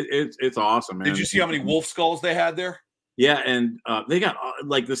 I went. It's awesome, man. Did you see how many wolf skulls they had there? Yeah, and they got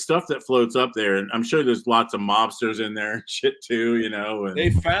like the stuff that floats up there, and I'm sure there's lots of mobsters in there and shit too, you know. And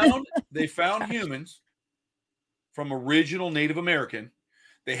they found humans from original Native American.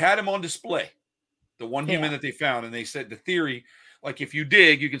 They had them on display. The one human that they found, and they said the theory, like if you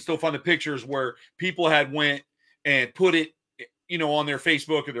dig, you can still find the pictures where people had went and put it, you know, on their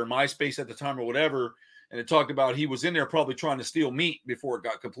Facebook or their MySpace at the time or whatever, and it talked about he was in there probably trying to steal meat before it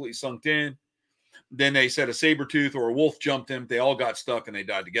got completely sunk in. Then they said a saber tooth or a wolf jumped him. They all got stuck and they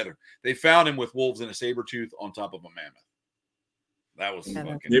died together. They found him with wolves and a saber tooth on top of a mammoth. That was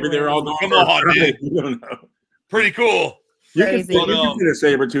fucking maybe they're all going. Come on, dude. You don't know. Pretty cool. You can see a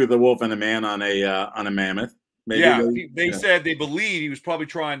saber tooth, a wolf, and a man on a mammoth. Maybe yeah, they said they believe he was probably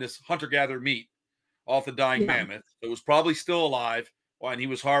trying to hunter-gatherer meat off the dying mammoth. It was probably still alive. And he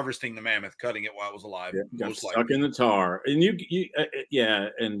was harvesting the mammoth, cutting it while it was alive. Yeah, got stuck in the tar, and you can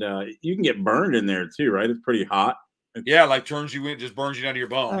get burned in there too, right? It's pretty hot. Like turns you in, just burns you down to your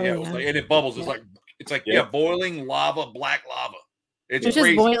bone. It was like, and it bubbles. It's like boiling lava, black lava. It's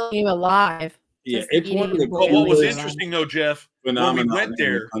crazy. Just boiling you alive. Yeah, it's one of the. But what was interesting though, Jeff, when we went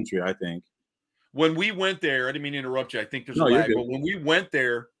there, country, I think. When we went there, I didn't mean to interrupt you. I think there's a lag, but when we went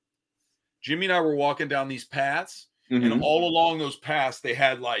there, Jimmy and I were walking down these paths. And all along those paths, they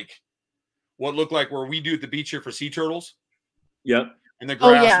had like what looked like where we do at the beach here for sea turtles. Yep. And the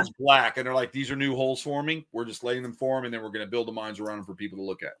grass was black. And they're like, these are new holes forming. We're just letting them form. And then we're going to build the mines around them for people to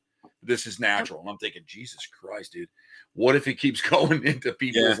look at. This is natural. And I'm thinking, Jesus Christ, dude. What if it keeps going into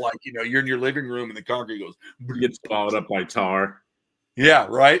people's like, you know, you're in your living room and the concrete goes. Gets swallowed up by tar. Yeah,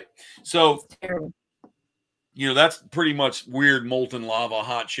 right. So, you know, that's pretty much weird molten lava,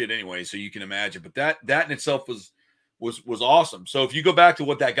 hot shit anyway. So you can imagine. But that in itself was awesome. So if you go back to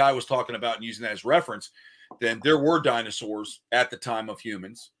what that guy was talking about and using that as reference, then there were dinosaurs at the time of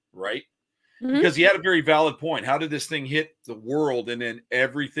humans, right? Because he had a very valid point. How did this thing hit the world and then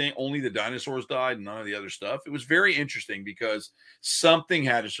everything, only the dinosaurs died and none of the other stuff? It was very interesting because something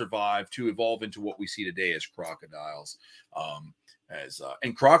had to survive to evolve into what we see today as crocodiles.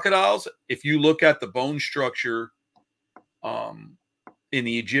 And crocodiles, if you look at the bone structure in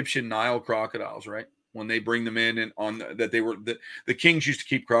the Egyptian Nile crocodiles, right? When they bring them in and on that, they were the kings used to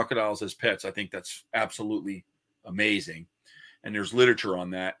keep crocodiles as pets. I think that's absolutely amazing. And there's literature on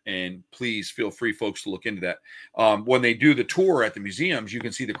that. And please feel free, folks, to look into that. When they do the tour at the museums, you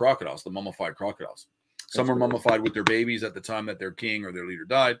can see the crocodiles, the mummified crocodiles. Some are mummified with their babies at the time that their king or their leader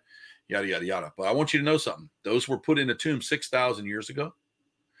died, yada, yada, yada. But I want you to know something. Those were put in a tomb 6,000 years ago.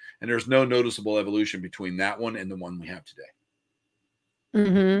 And there's no noticeable evolution between that one and the one we have today.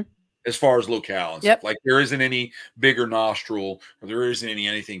 As far as locale and stuff. Like there isn't any bigger nostril or there isn't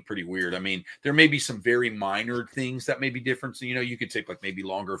anything pretty weird. I mean, there may be some very minor things that may be different. So, you know, you could take like maybe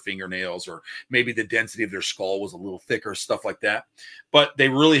longer fingernails or maybe the density of their skull was a little thicker, stuff like that. But they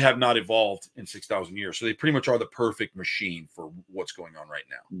really have not evolved in 6,000 years. So they pretty much are the perfect machine for what's going on right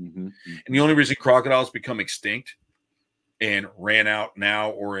now. And the only reason crocodiles become extinct and ran out now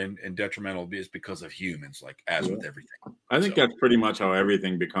or in detrimental is because of humans, like as with everything. I think that's pretty much how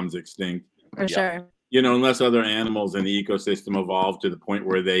everything becomes extinct. For sure. You know, unless other animals in the ecosystem evolve to the point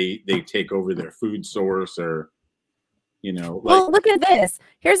where they take over their food source or, you know. Like, well, look at this.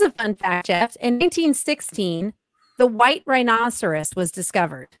 Here's a fun fact, Jeff. In 1916, the white rhinoceros was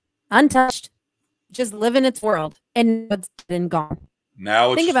discovered, untouched, just living its world, and it's been gone.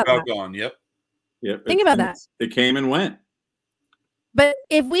 Now it's about gone. Yep. Think about that. It came and went. But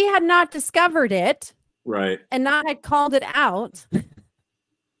if we had not discovered it, right, and not had called it out,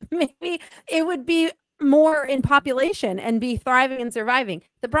 maybe it would be more in population and be thriving and surviving.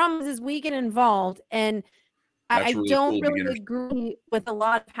 The problem is we get involved, and I don't really agree with a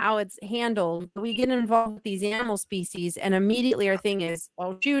lot of how it's handled. We get involved with these animal species, and immediately our thing is,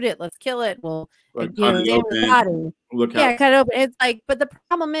 "Oh, shoot it, let's kill it." Well, like, cut it open. It's like, but the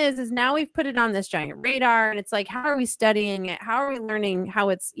problem is now we've put it on this giant radar, and it's like, how are we studying it? How are we learning how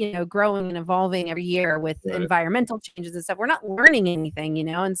it's growing and evolving every year with environmental changes and stuff? We're not learning anything,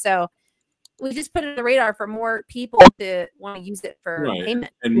 and so. We just put it on the radar for more people to want to use it for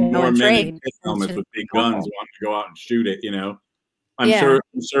payment and more men in helmets with big guns wanting to go out and shoot it. I'm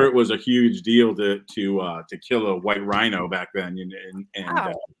sure it was a huge deal to kill a white rhino back then.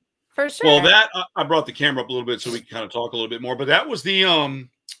 For sure. Well, that I brought the camera up a little bit so we can kind of talk a little bit more. But that was the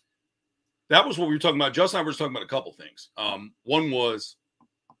that was what we were talking about. Justin and I were talking about a couple things. One was,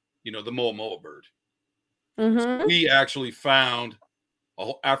 the moa bird. Mm-hmm. We actually found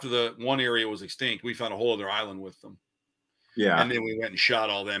after the one area was extinct, we found a whole other island with them. Yeah. And then we went and shot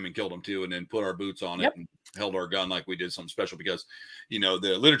all them and killed them too, and then put our boots on it and held our gun like we did something special, because, you know,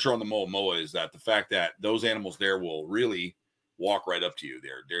 the literature on the moa is that the fact that those animals there will really walk right up to you.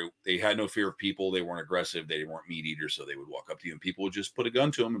 They had no fear of people. They weren't aggressive. They weren't meat eaters, so they would walk up to you, and people would just put a gun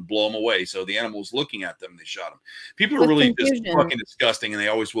to them and blow them away. So the animal was looking at them, and they shot them. People are really just fucking disgusting, and they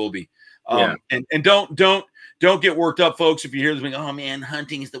always will be. And don't get worked up, folks, if you hear them, oh man,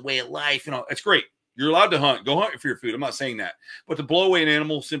 hunting is the way of life. You know, it's great. You're allowed to hunt. Go hunt for your food. I'm not saying that. But to blow away an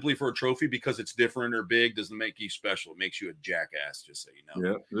animal simply for a trophy because it's different or big doesn't make you special. It makes you a jackass, just so you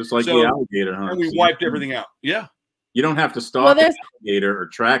know. Yeah, just like the alligator hunt. And we wiped everything out. Yeah. You don't have to stalk an alligator or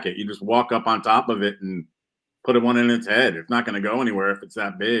track it. You just walk up on top of it and put one in its head. It's not going to go anywhere if it's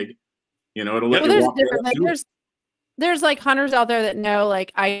that big. You know, it'll let you walk. There's like hunters out there that know,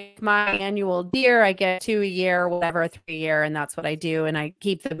 like, my annual deer, I get 2 a year, whatever, 3 a year, and that's what I do, and I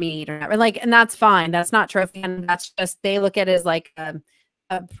keep the meat, and that's fine. That's not trophy, and that's just, they look at it as like a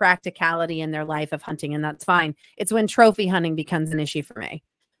practicality in their life of hunting, and that's fine. It's when trophy hunting becomes an issue for me.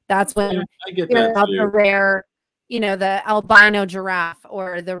 That's when I get that about the rare, you know, the albino giraffe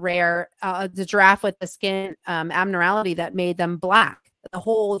or the rare the giraffe with the skin abnormality that made them black. The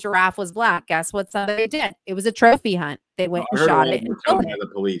whole giraffe was black. Guess what somebody did? It was a trophy hunt. They went and shot it and killed it. The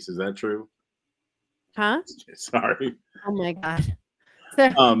police. Is that true? Huh? Sorry. Oh my God.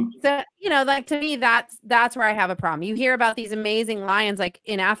 So you know, like, to me, that's where I have a problem. You hear about these amazing lions, like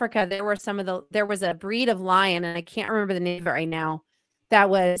in Africa, there was a breed of lion, and I can't remember the name of it right now,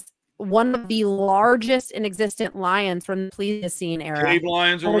 that was one of the largest in existent lions from the Pleistocene era. Cave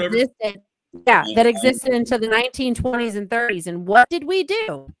lions or whatever. That existed into the 1920s and 30s. And what did we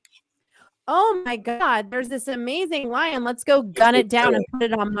do? Oh my God, there's this amazing lion. Let's go gun it down and put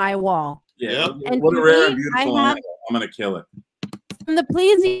it on my wall. Yeah. And what a rare and beautiful animal. I'm going to kill it. From the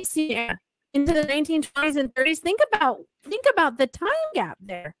Pleistocene era into the 1920s and 30s, think about the time gap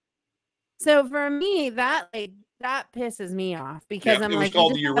there. So for me, that pisses me off, because I'm like, it was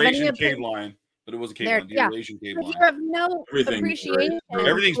called the Eurasian cave lion. But it was a cave lion, the Eurasian cave lion. You have no appreciation.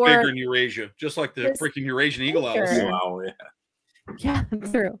 Everything's bigger in Eurasia, just like the freaking Eurasian eagle owls. Wow, yeah,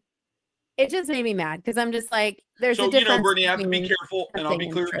 true. It just made me mad, because I'm just like, there's a difference. You know, Brittany, you have to be careful, and I'll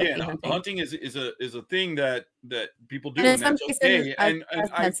be clear again. Hunting is a thing that people do, and that's okay. And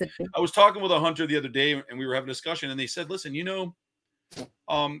I was talking with a hunter the other day, and we were having a discussion, and they said, listen, you know,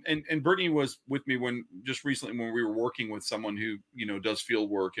 and Brittany was with me just recently when we were working with someone who, you know, does field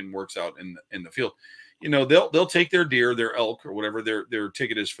work and works out in the field. You know, they'll take their deer, their elk, or whatever their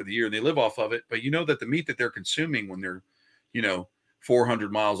ticket is for the year, and they live off of it. But you know that the meat that they're consuming when they're, you know,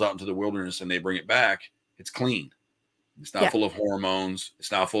 400 miles out into the wilderness and they bring it back, it's clean. It's not full of hormones.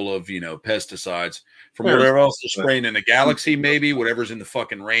 It's not full of, you know, pesticides from whatever else is spraying in the galaxy, maybe whatever's in the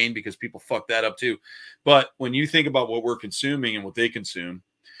fucking rain, because people fuck that up too. But when you think about what we're consuming and what they consume,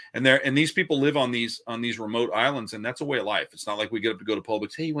 and these people live on these remote islands, and that's a way of life. It's not like we get up to go to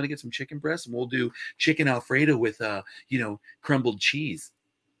Publix. Hey, you want to get some chicken breast? And we'll do chicken Alfredo with you know, crumbled cheese.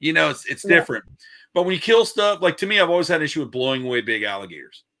 You know, it's different. But when you kill stuff, like, to me, I've always had an issue with blowing away big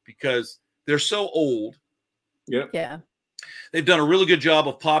alligators, because they're so old. Yeah. They've done a really good job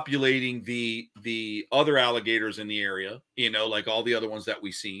of populating the other alligators in the area, you know, like all the other ones that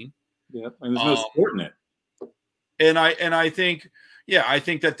we've seen. Yep. And there's no sport in it. And I think, I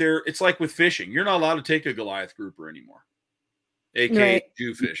think that it's like with fishing. You're not allowed to take a Goliath grouper anymore. AKA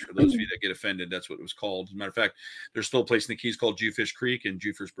Jewfish. For those of you that get offended, that's what it was called. As a matter of fact, there's still a place in the Keys called Jewfish Creek and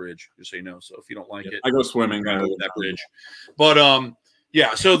Jewfish Bridge, just so you know. So if you don't like it, I go swimming over that bridge. But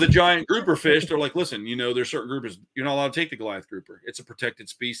so the giant grouper fish, they're like, listen, you know, there's certain groupers, you're not allowed to take the Goliath grouper. It's a protected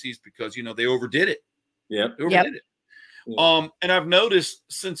species because, you know, they overdid it. Yeah. They overdid it. Yeah. And I've noticed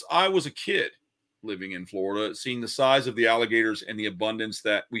since I was a kid living in Florida, seeing the size of the alligators and the abundance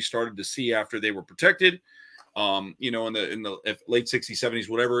that we started to see after they were protected, you know, in the late 60s, 70s,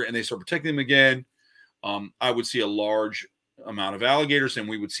 whatever, and they start protecting them again. I would see a large amount of alligators, and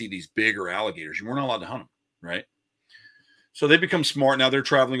we would see these bigger alligators. You weren't allowed to hunt them, right? So they become smart. Now they're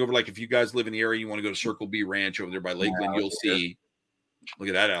traveling over. Like, if you guys live in the area, you want to go to Circle B Ranch over there by Lakeland, you'll see, look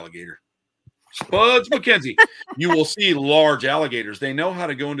at that alligator. Spuds McKenzie. You will see large alligators. They know how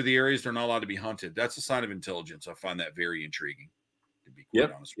to go into the areas they're not allowed to be hunted. That's a sign of intelligence. I find that very intriguing, to be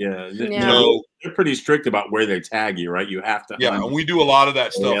quite honest with you. So they're pretty strict about where they tag you, right? You have to hunt. And we do a lot of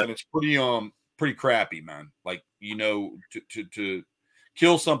that stuff, and it's pretty crappy, man. Like, you know, to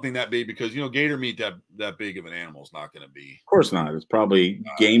kill something that big, because, you know, gator meat that big of an animal is not going to be. Of course not. It's probably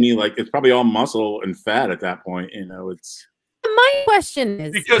gamey. Like, it's probably all muscle and fat at that point. You know, it's. My question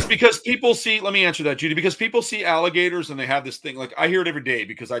is because people see, let me answer that, Judy, because people see alligators and they have this thing, like I hear it every day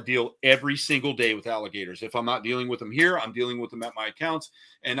because I deal every single day with alligators. If I'm not dealing with them here, I'm dealing with them at my accounts,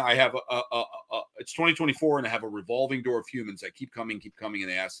 and I have it's 2024 and I have a revolving door of humans that keep coming and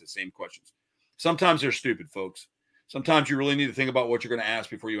they ask the same questions. Sometimes they're stupid, folks. Sometimes you really need to think about what you're going to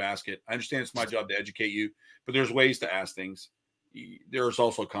ask before you ask it. I understand it's my job to educate you, but there's ways to ask things. There's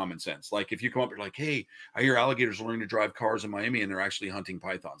also common sense. Like if you come up, you're like, hey, I hear alligators are learning to drive cars in Miami and they're actually hunting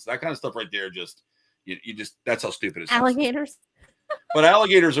pythons. That kind of stuff right there, just you just, that's how stupid it is. Alligators. But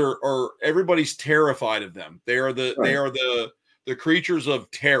alligators are everybody's terrified of them. They are the creatures of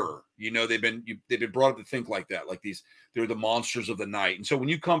terror. You know, they've been brought up to think like that. Like they're the monsters of the night. And so when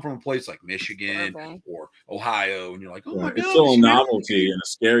you come from a place like Michigan or Ohio and you're like, oh my God, it's still a novelty and a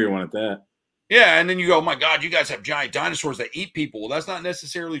scary one at that. Yeah, and then you go, oh my God, you guys have giant dinosaurs that eat people. Well, that's not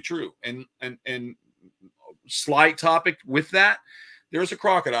necessarily true. And slight topic with that, there's a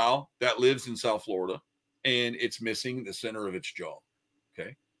crocodile that lives in South Florida, and it's missing the center of its jaw.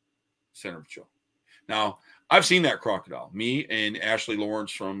 Okay, center of its jaw. Now, I've seen that crocodile. Me and Ashley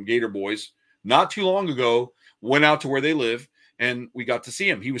Lawrence from Gator Boys, not too long ago, went out to where they live, and we got to see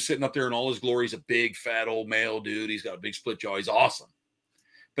him. He was sitting up there in all his glory. He's a big, fat old male dude. He's got a big split jaw. He's awesome.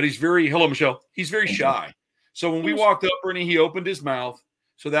 But he's hello, Michelle. He's very shy. So when we walked up, Bernie, he opened his mouth.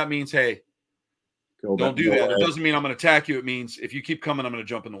 So that means, hey, don't do that. It doesn't mean I'm going to attack you. It means if you keep coming, I'm going to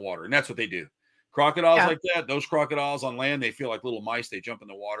jump in the water. And that's what they do. Crocodiles like that, those crocodiles on land, they feel like little mice. They jump in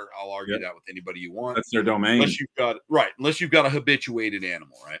the water. I'll argue that with anybody you want. That's their domain. Unless you've got a habituated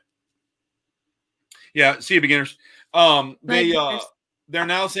animal, right? Yeah, see you, beginners. They're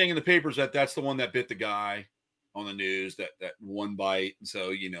now saying in the papers that that's the one that bit the guy on the news, that one bite. And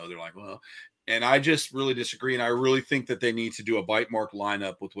so, you know, they're like, well, and I just really disagree. And I really think that they need to do a bite mark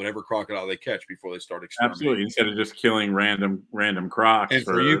lineup with whatever crocodile they catch before they start experimenting. Absolutely. Instead of just killing random crocs. And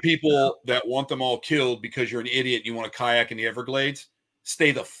for you people that want them all killed because you're an idiot and you want to kayak in the Everglades,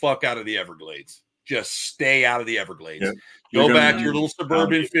 stay the fuck out of the Everglades. Just stay out of the Everglades. Yep. Go back to your little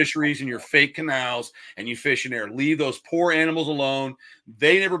suburban fisheries and your fake canals and you fish in there. Leave those poor animals alone.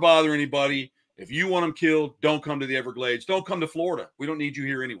 They never bother anybody. If you want them killed, don't come to the Everglades. Don't come to Florida. We don't need you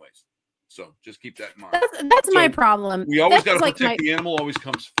here anyways. So just keep that in mind. That's my problem. We always got to protect the animal. Always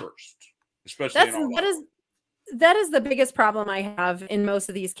comes first, especially that is the biggest problem I have in most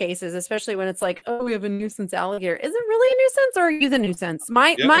of these cases, especially when it's like, oh, we have a nuisance alligator. Is it really a nuisance, or are you the nuisance?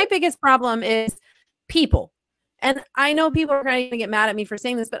 My biggest problem is people. And I know people are going to get mad at me for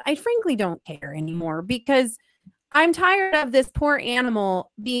saying this, but I frankly don't care anymore because I'm tired of this poor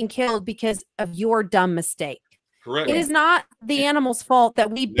animal being killed because of your dumb mistake. Correct. It is not the animal's fault that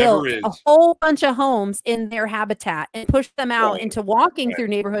we built a whole bunch of homes in their habitat and pushed them out into walking through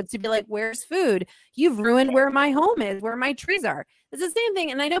neighborhoods to be like, where's food? You've ruined where my home is, where my trees are. It's the same thing.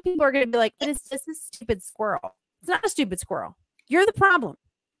 And I know people are going to be like, but it's just a stupid squirrel. It's not a stupid squirrel. You're the problem.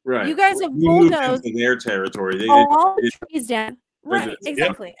 Right. You guys have bulldozed their territory. All the trees down. Right,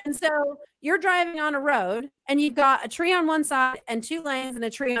 exactly. Yep. And so you're driving on a road and you've got a tree on one side and 2 lanes and a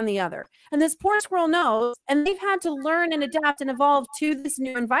tree on the other. And this poor squirrel knows, and they've had to learn and adapt and evolve to this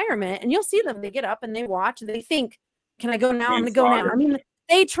new environment. And you'll see them, they get up and they watch and they think, can I go now? I'm going to go now. I mean,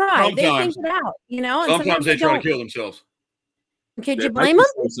 they try, they think it out, you know? And sometimes they try to kill themselves. Could you blame them?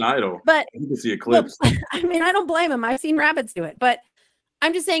 Suicidal. But you can see eclipse. I mean, I don't blame them. I've seen rabbits do it, but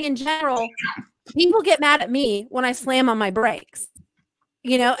I'm just saying in general, people get mad at me when I slam on my brakes.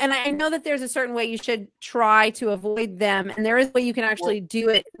 You know, and I know that there's a certain way you should try to avoid them. And there is a way you can actually do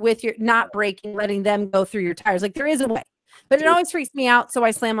it with your not braking, letting them go through your tires. Like there is a way, but it always freaks me out. So I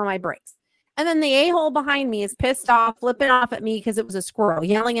slam on my brakes. And then the a-hole behind me is pissed off, flipping off at me because it was a squirrel,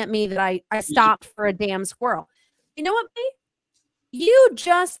 yelling at me that I stopped for a damn squirrel. You know what, babe? You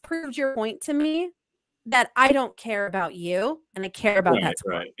just proved your point to me that I don't care about you and I care about that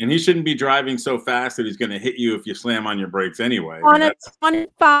squirrel. Right. And he shouldn't be driving so fast that he's going to hit you if you slam on your brakes anyway. On a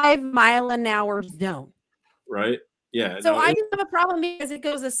 25-mile-an-hour zone. Right. Yeah. So I just have a problem because it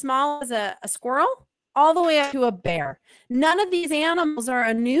goes as small as a squirrel all the way up to a bear. None of these animals are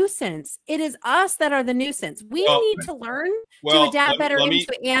a nuisance. It is us that are the nuisance. We need to learn to adapt better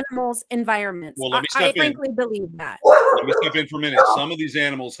into animals' environments. Well, I frankly believe that. Let me step in for a minute. Some of these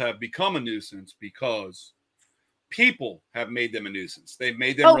animals have become a nuisance because people have made them a nuisance. They've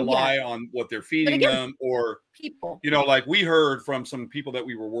made them rely on what they're feeding them, or people. You know, like we heard from some people that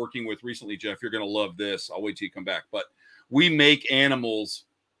we were working with recently, Jeff, you're going to love this. I'll wait till you come back. But we make animals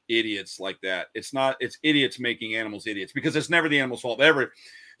idiots like that. It's idiots making animals idiots because it's never the animal's fault ever.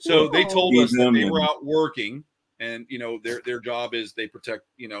 So they told us that they were out working and, you know, their job is they protect,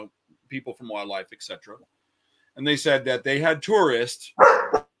 you know, people from wildlife, etc. and they said that they had tourists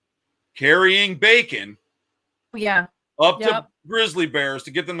carrying bacon Yeah. up to grizzly bears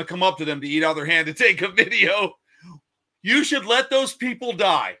to get them to come up to them to eat out their hand to take a video. You should let those people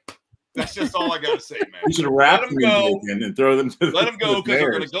die. That's just all I got to say, man. You should wrap them go and throw them to let them go because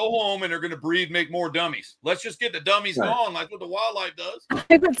they're going to go home and they're going to breed, make more dummies. Let's just get the dummies gone like what the wildlife does.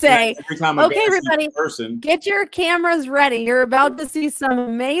 I would say, okay, everybody, get your cameras ready. You're about to see some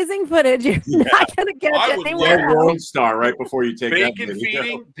amazing footage. You're not going to get it anywhere. World star right before you take bacon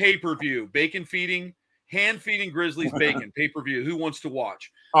feeding, pay-per-view. Bacon feeding, hand feeding grizzlies bacon, pay-per-view. Who wants to watch?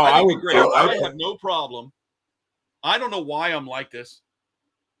 Oh, I would. I have no problem. I don't know why I'm like this.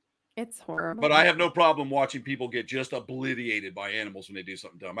 It's horrible. But I have no problem watching people get just obliterated by animals when they do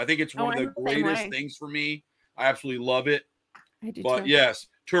something dumb. I think it's one of the greatest things for me. I absolutely love it. I do but too. yes,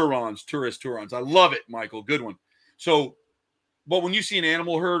 Turons. I love it, Michael. Good one. So, but when you see an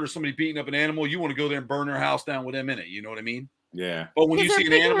animal herd or somebody beating up an animal, you want to go there and burn their house down with them in it. You know what I mean? Yeah. But when you see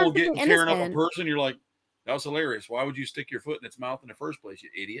an animal tearing up a person, you're like, that was hilarious. Why would you stick your foot in its mouth in the first place, you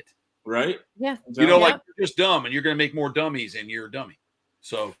idiot? Right? Yeah. You know, like you're just dumb and you're going to make more dummies and you're a dummy.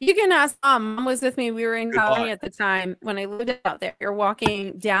 So you can ask Mom was with me. We were in California at the time when I lived out there. You're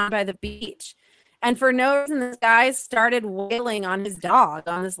walking down by the beach. And for no reason, this guy started wailing on his dog,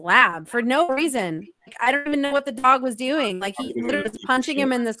 on this lab, for no reason. Like, I don't even know what the dog was doing. Like he literally was punching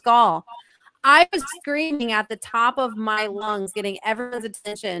him in the skull. I was screaming at the top of my lungs, getting everyone's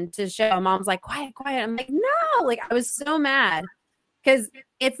attention to show. Mom's like, quiet, quiet. I'm like, no. Like I was so mad. Because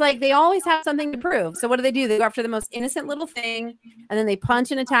it's like they always have something to prove. So what do? They go after the most innocent little thing, and then they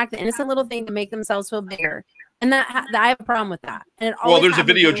punch and attack the innocent little thing to make themselves feel bigger. And that I have a problem with that. And there's a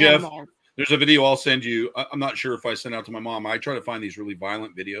video, Jeff. There's a video I'll send you. I'm not sure if I sent out to my mom. I try to find these really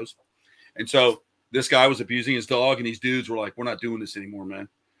violent videos. And so this guy was abusing his dog, and these dudes were like, we're not doing this anymore, man.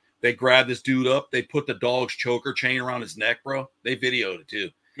 They grabbed this dude up. They put the dog's choker chain around his neck, bro. They videoed it,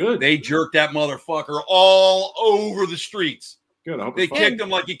 too. Good. They jerked that motherfucker all over the streets. Good. They kicked him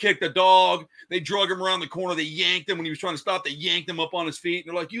like he kicked a dog. They drug him around the corner. They yanked him when he was trying to stop. They yanked him up on his feet.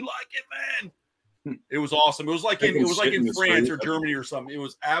 And they're like, "You like it, man?" It was awesome. It was like in France or Germany or something. It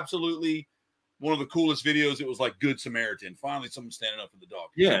was absolutely one of the coolest videos. It was like Good Samaritan. Finally, someone standing up for the dog.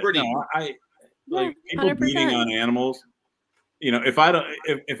 Yeah, no, I like people 100%. Beating on animals. You know, if I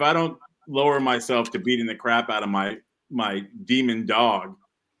don't lower myself to beating the crap out of my demon dog,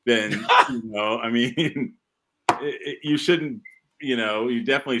 then I mean, you shouldn't. You know, you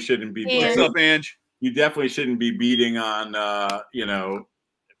definitely shouldn't be. What's up, Ange? You definitely shouldn't be beating on,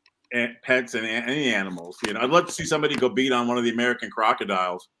 pets and any animals. You know, I'd love to see somebody go beat on one of the American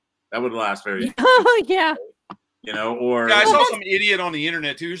crocodiles. That would last very. Oh yeah. You know, or I saw some idiot on the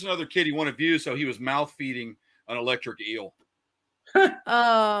internet too. Here's another kid he wanted views, so he was mouth feeding an electric eel.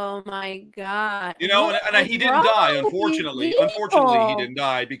 Oh my god! You know, and he didn't die. Unfortunately, he didn't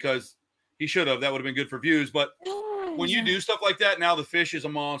die because he should have. That would have been good for views, but. When you do stuff like that, now the fish is a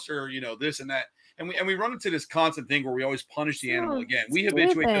monster, you know, this and that. And we run into this constant thing where we always punish the animal again. We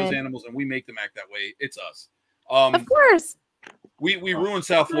habituate those animals and we make them act that way. It's us. Of course. We ruined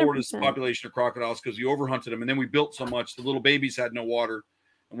South Florida's population of crocodiles because we overhunted them. And then we built so much. The little babies had no water.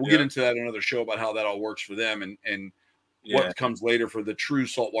 And we'll get into that in another show about how that all works for them and what comes later for the true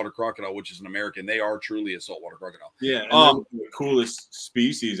saltwater crocodile, which is an American. They are truly a saltwater crocodile. Yeah. The coolest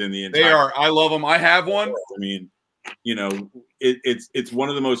species in the entire. They are. I love them. I have one. I mean, you know, it's one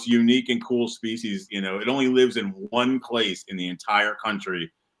of the most unique and cool species. You know, it only lives in one place in the entire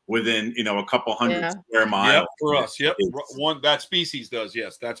country within, you know, a couple hundred square miles. Yep, for us. Yep. One that species does.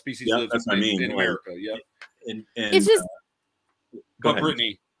 Yes. That species lives in America. Yep. And it's just but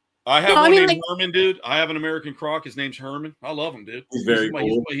Brittany, I have one named Herman, dude. I have an American croc. His name's Herman. I love him, dude. He's very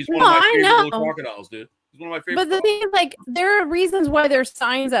cool. He's one of my favorite little crocodiles, dude. He's one of my favorite. But the thing is, like, there are reasons why there's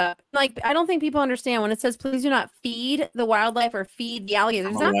signs up. Like, I don't think people understand when it says, please do not feed the wildlife or feed the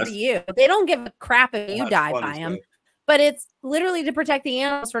alligators. It's not for you. They don't give a crap if you die by them. But it's literally to protect the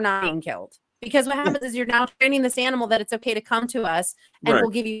animals from not being killed. Because what happens is you're now training this animal that it's okay to come to us and we'll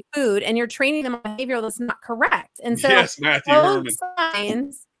give you food. And you're training them on behavior that's not correct. And so those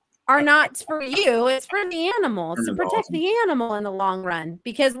signs are not for you. It's for the animals to protect the animal in the long run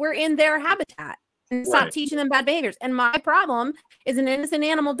because we're in their habitat. And stop teaching them bad behaviors. And my problem is an innocent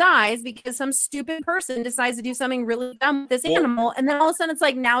animal dies because some stupid person decides to do something really dumb with this animal. And then all of a sudden it's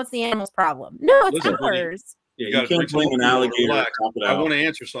like, now it's the animal's problem. No, it's ours. Yeah, you can't blame an alligator. I want to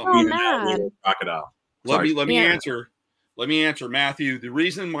answer something. Crocodile. Let me answer. Let me answer, Matthew. The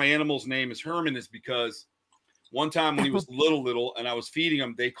reason my animal's name is Herman is because one time when he was little, and I was feeding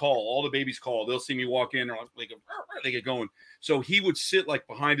him, they call. All the babies call. They'll see me walk in, or they get going. So he would sit like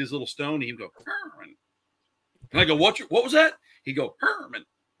behind his little stone, and he'd go, And I go, what was that? He go, Herman.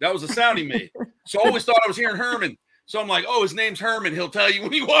 That was the sound he made. So I always thought I was hearing Herman. So I'm like, oh, his name's Herman. He'll tell you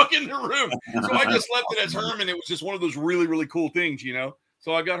when you walk in the room. So I just left it as Herman. It was just one of those really, really cool things, you know?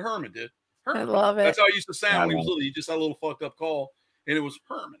 So I got Herman, dude. Herman. I love it. That's how he used to sound when he was little. He just had a little fucked up call, and it was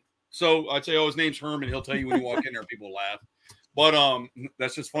Herman. So I'd say, oh, his name's Herman. He'll tell you when you walk in there, and people laugh. But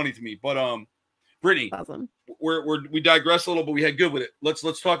that's just funny to me. But Brittany, awesome. we digress a little, but we had good with it.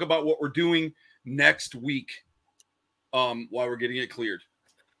 Let's talk about what we're doing next week. While we're getting it cleared.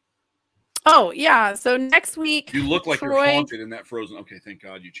 Oh yeah. So next week, you look like you're haunted in that frozen. Okay, thank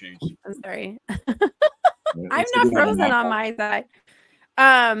God you changed. I'm sorry. I'm not frozen on my side.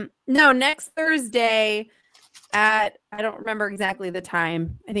 No, next Thursday at, I don't remember exactly the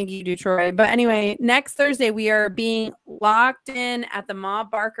time. I think you do, Troy. But anyway, next Thursday we are being locked in at the Ma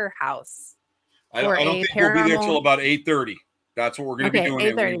Barker house. I don't think we'll be there till about 8:30. That's what we're going to be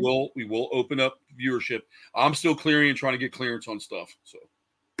doing. And we will open up viewership. I'm still clearing and trying to get clearance on stuff. So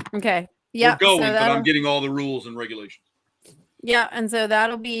okay, yeah, we're going, but I'm getting all the rules and regulations. Yeah, and so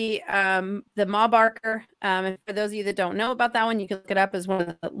that'll be the Ma Barker. And for those of you that don't know about that one, you can look it up as one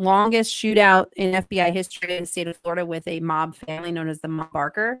of the longest shootout in FBI history in the state of Florida with a mob family known as the Ma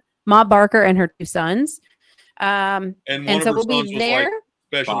Barker. Ma Barker and her two sons. And so we'll be there.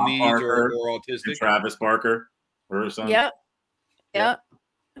 Like special Bob needs Barker or autistic. And Travis Barker, her son. Yep. Yep.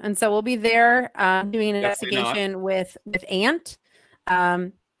 And so we'll be there doing an investigation with Ant,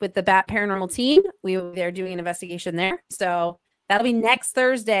 with the Bat Paranormal team. We will be there doing an investigation there. So that'll be next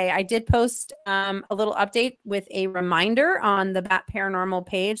Thursday. I did post a little update with a reminder on the Bat Paranormal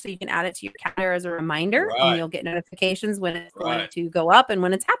page, so you can add it to your calendar as a reminder, and you'll get notifications when it's going to go up and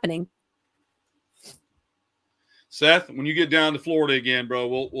when it's happening. Seth, when you get down to Florida again, bro,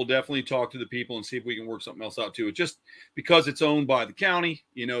 we'll definitely talk to the people and see if we can work something else out too. It just because it's owned by the county,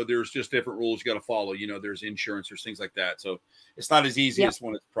 you know, there's just different rules you got to follow. You know, there's insurance, there's things like that. So it's not as easy as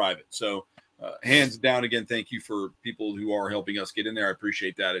when it's private. So hands down again, thank you for people who are helping us get in there. I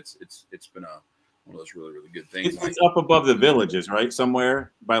appreciate that. It's been one of those really, really good things. It's up above the villages, right?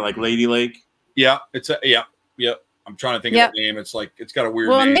 Somewhere by like Lady Lake. Yeah, yeah. I'm trying to think of the name. It's like it's got a weird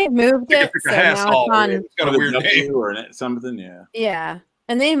name. Well, they moved it. So now it's got a weird name or something. Yeah. Yeah,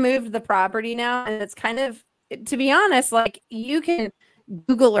 and they moved the property now, and it's kind of, to be honest, like you can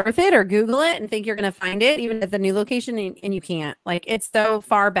Google Earth it or Google it and think you're going to find it, even at the new location, and you can't. Like it's so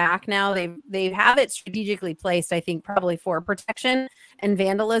far back now. They have it strategically placed, I think, probably for protection and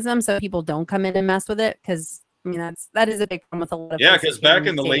vandalism, so people don't come in and mess with it because. I mean, that is a big problem with a lot of because back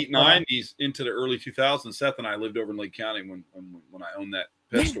in the late 90s into the early 2000s, Seth and I lived over in Lake County when I owned that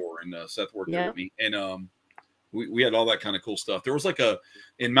pet store, and Seth worked there with me, and we had all that kind of cool stuff. There was like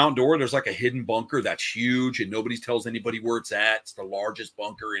in Mount Dora, there's like a hidden bunker that's huge, and nobody tells anybody where it's at. It's the largest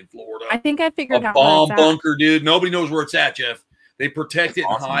bunker in Florida. I think I figured out a bomb bunker, dude. Nobody knows where it's at, Jeff. They protect it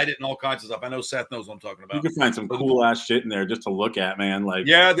and hide it and all kinds of stuff. I know Seth knows what I'm talking about. You can find some cool ass shit in there just to look at, man. Like,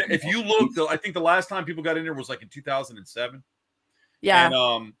 yeah, if you look, I think the last time people got in there was like in 2007. Yeah,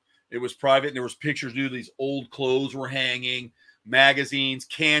 and it was private, and there was pictures. Dude, these old clothes were hanging, magazines,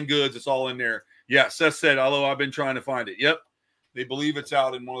 canned goods. It's all in there. Yeah, Seth said, although I've been trying to find it. Yep, they believe it's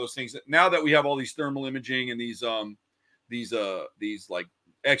out in one of those things. Now that we have all these thermal imaging and these like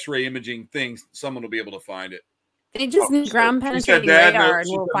X-ray imaging things, someone will be able to find it. They just need ground penetrating radar, and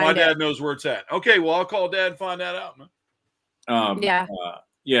we'll find it. My dad knows where it's at. Okay, well, I'll call Dad and find that out, man.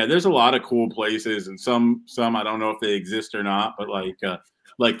 Yeah, there's a lot of cool places, and some I don't know if they exist or not, but like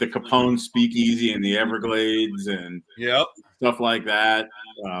the Capone Speakeasy in the Everglades and stuff like that.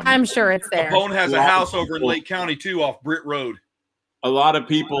 I'm sure it's there. Capone has a house over in Lake County too, off Britt Road. A lot of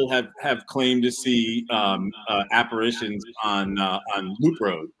people have claimed to see apparitions on Loop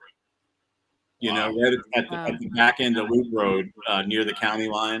Road. You know, right at the back end of Loop Road, near the county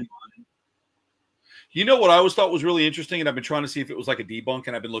line. You know what I always thought was really interesting, and I've been trying to see if it was like a debunk,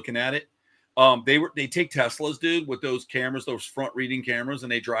 and I've been looking at it. They take Teslas, dude, with those cameras, those front reading cameras,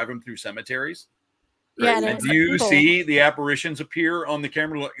 and they drive them through cemeteries. Yeah, and do you see the apparitions appear on the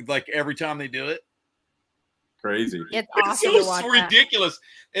camera like every time they do it? Crazy. It's awesome to watch. It's ridiculous.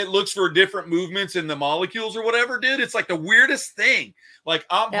 It looks for different movements in the molecules or whatever, dude. It's like the weirdest thing. Like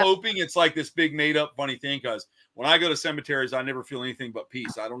I'm hoping it's like this big made up funny thing, because when I go to cemeteries, I never feel anything but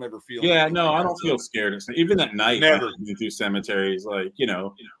peace. I don't ever feel. Yeah, no, I don't feel scared. Even at night, never through cemeteries, like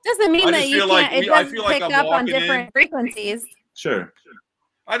Doesn't mean that you can't. It doesn't pick up on different frequencies. Sure.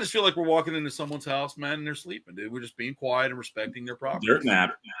 I just feel like we're walking into someone's house, man, and they're sleeping, dude. We're just being quiet and respecting their property. Dirt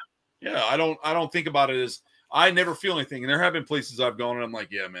nap. Yeah, I don't think about it as. I never feel anything. And there have been places I've gone and I'm like,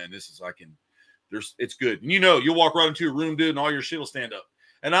 yeah, man, it's good. And you'll walk right into a room, dude, and all your shit will stand up.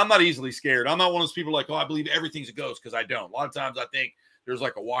 And I'm not easily scared. I'm not one of those people like, oh, I believe everything's a ghost, because I don't. A lot of times I think there's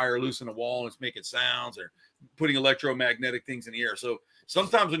like a wire loose in a wall and it's making sounds, or putting electromagnetic things in the air. So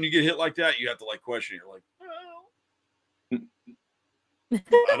sometimes when you get hit like that, you have to like question. You're like,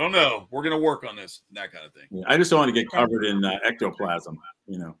 well, I don't know. We're going to work on this, that kind of thing. Yeah, I just don't want to get covered in ectoplasm,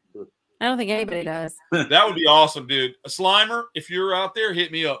 you know. I don't think anybody does. That would be awesome, dude. A Slimer, if you're out there,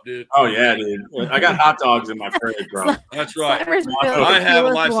 hit me up, dude. Oh, yeah, dude. I got hot dogs in my fridge, bro. That's right. Slimer's I have a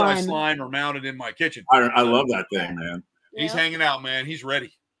the life-size one. Slimer mounted in my kitchen. I love that thing, man. He's hanging out, man. He's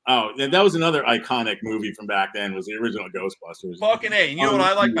ready. Oh, that was another iconic movie from back then, was the original Ghostbusters. Fucking A. And you know what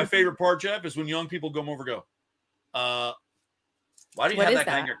I like? My favorite part, Jeff, is when young people come over and go, why do you have that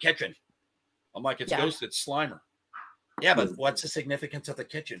guy in your kitchen? I'm like, it's Ghost, it's Slimer. Yeah, but what's the significance of the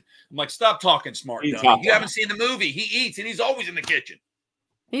kitchen? I'm like, stop talking smart, dummy. You haven't seen the movie. He eats, and he's always in the kitchen.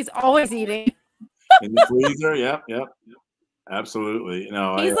 He's always eating. In the freezer, yep. Absolutely.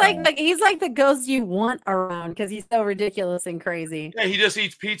 No, he's like the ghost you want around, because he's so ridiculous and crazy. Yeah, he just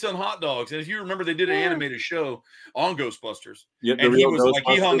eats pizza and hot dogs. And if you remember, they did an animated show on Ghostbusters. Yep, and he was like,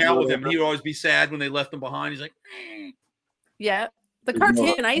 he hung out with him, and he'd always be sad when they left him behind. He's like, yeah. The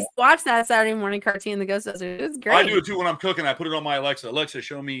cartoon. I used to watch that Saturday morning cartoon, the Ghostbusters. It was great. I do it too when I'm cooking. I put it on my Alexa. Alexa,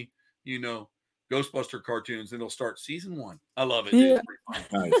 show me, Ghostbuster cartoons, and it'll start season 1. I love it. Dude.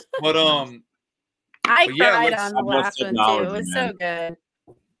 Nice. But I cried on the last one too. It was so good.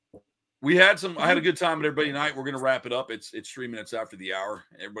 We had some. I had a good time with everybody tonight. We're gonna wrap it up. It's 3 minutes after the hour.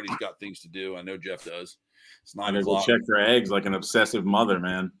 Everybody's got things to do. I know Jeff does. It's 9 o'clock. Check their eggs like an obsessive mother,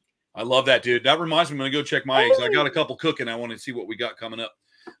 man. I love that, dude. That reminds me, I'm gonna go check my eggs. I got a couple cooking. I want to see what we got coming up.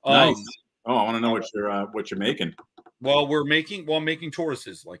 Nice. I want to know what you're making. Well, I'm making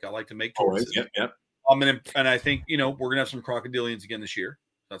tortoises. Like I like to make tortoises. Yep. And I think we're gonna have some crocodilians again this year.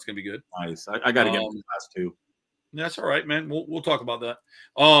 That's gonna be good. Nice. I got to get the last 2. That's all right, man. We'll talk about that.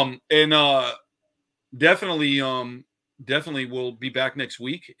 And definitely we'll be back next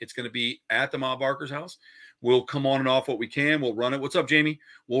week. It's gonna be at the Ma Barker's house. We'll come on and off what we can. We'll run it. What's up, Jamie?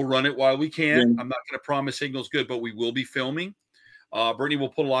 We'll run it while we can. I'm not going to promise signal's good, but we will be filming. Brittany will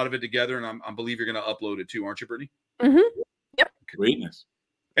put a lot of it together, and I believe you're going to upload it too, aren't you, Brittany? Mm-hmm. Yep. Greatness.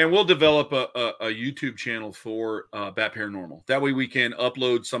 And we'll develop a YouTube channel for Bat Paranormal. That way we can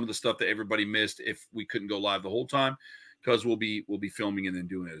upload some of the stuff that everybody missed if we couldn't go live the whole time, because we'll be filming and then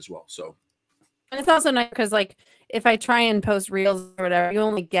doing it as well. So. And it's also nice because, like, if I try and post reels or whatever, you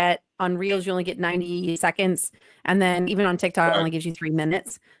only get 90 seconds, and then even on TikTok, it only gives you 3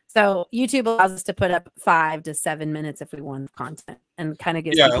 minutes. So YouTube allows us to put up 5 to 7 minutes if we want content, and kind of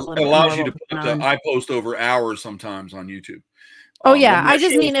gives it allows you to put I post over hours sometimes on YouTube. Oh yeah, I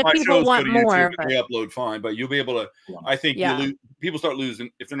just mean if people want more, they upload fine, but you'll be able to. I think people start losing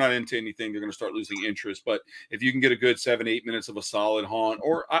if they're not into anything. They're going to start losing interest. But if you can get a good 7-8 minutes of a solid haunt,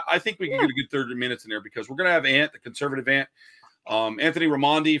 or I think we can get a good 30 minutes in there, because we're going to have Ant, the conservative Ant. Anthony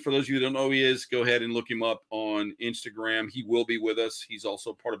Raimondi, for those of you who don't know who he is, go ahead and look him up on Instagram. He will be with us. He's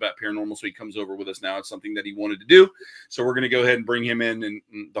also part of Bat Paranormal, so he comes over with us now. It's something that he wanted to do. So we're going to go ahead and bring him in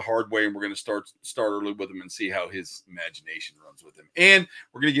the hard way, and we're going to start early with him and see how his imagination runs with him. And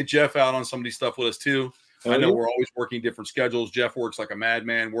we're going to get Jeff out on some of these stuff with us too. I know we're always working different schedules. Jeff works like a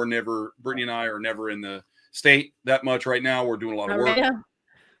madman. Brittany and I are never in the state that much right now. We're doing a lot of work.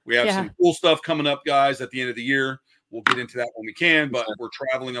 We have some cool stuff coming up, guys, at the end of the year. We'll get into that when we can, but we're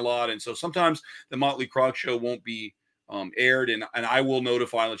traveling a lot. And so sometimes the Motley Croc show won't be aired, and I will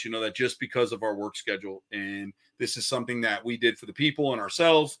notify and let you know that, just because of our work schedule. And this is something that we did for the people and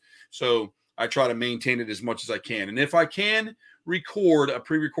ourselves. So I try to maintain it as much as I can. And if I can record a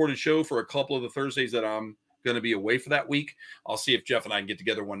pre-recorded show for a couple of the Thursdays that I'm going to be away for that week, I'll see if Jeff and I can get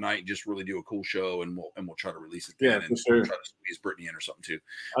together one night and just really do a cool show, and we'll try to release it then. And sure. Try to squeeze Brittany in or something too.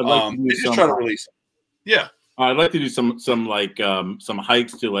 I'd like to just try to release it. Yeah. I'd like to do some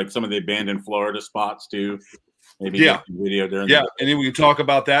hikes to like some of the abandoned Florida spots too. Maybe video during and then we can talk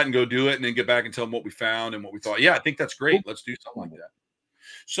about that and go do it, and then get back and tell them what we found and what we thought. Yeah, I think that's great. Let's do something like that.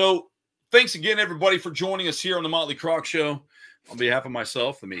 So thanks again, everybody, for joining us here on the Motley Croc Show. On behalf of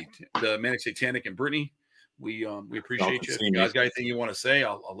myself, the Manic Satanic, and Brittany, we appreciate you. If you guys got anything you want to say,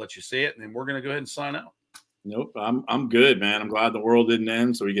 I'll let you say it, and then we're gonna go ahead and sign out. Nope, I'm good, man. I'm glad the world didn't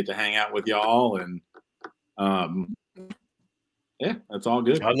end, so we get to hang out with y'all, and yeah, that's all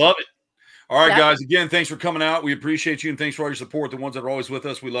good. I love it. All right, guys. Again, thanks for coming out. We appreciate you, and thanks for all your support. The ones that are always with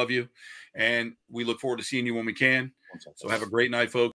us, we love you, and we look forward to seeing you when we can. So have a great night, folks.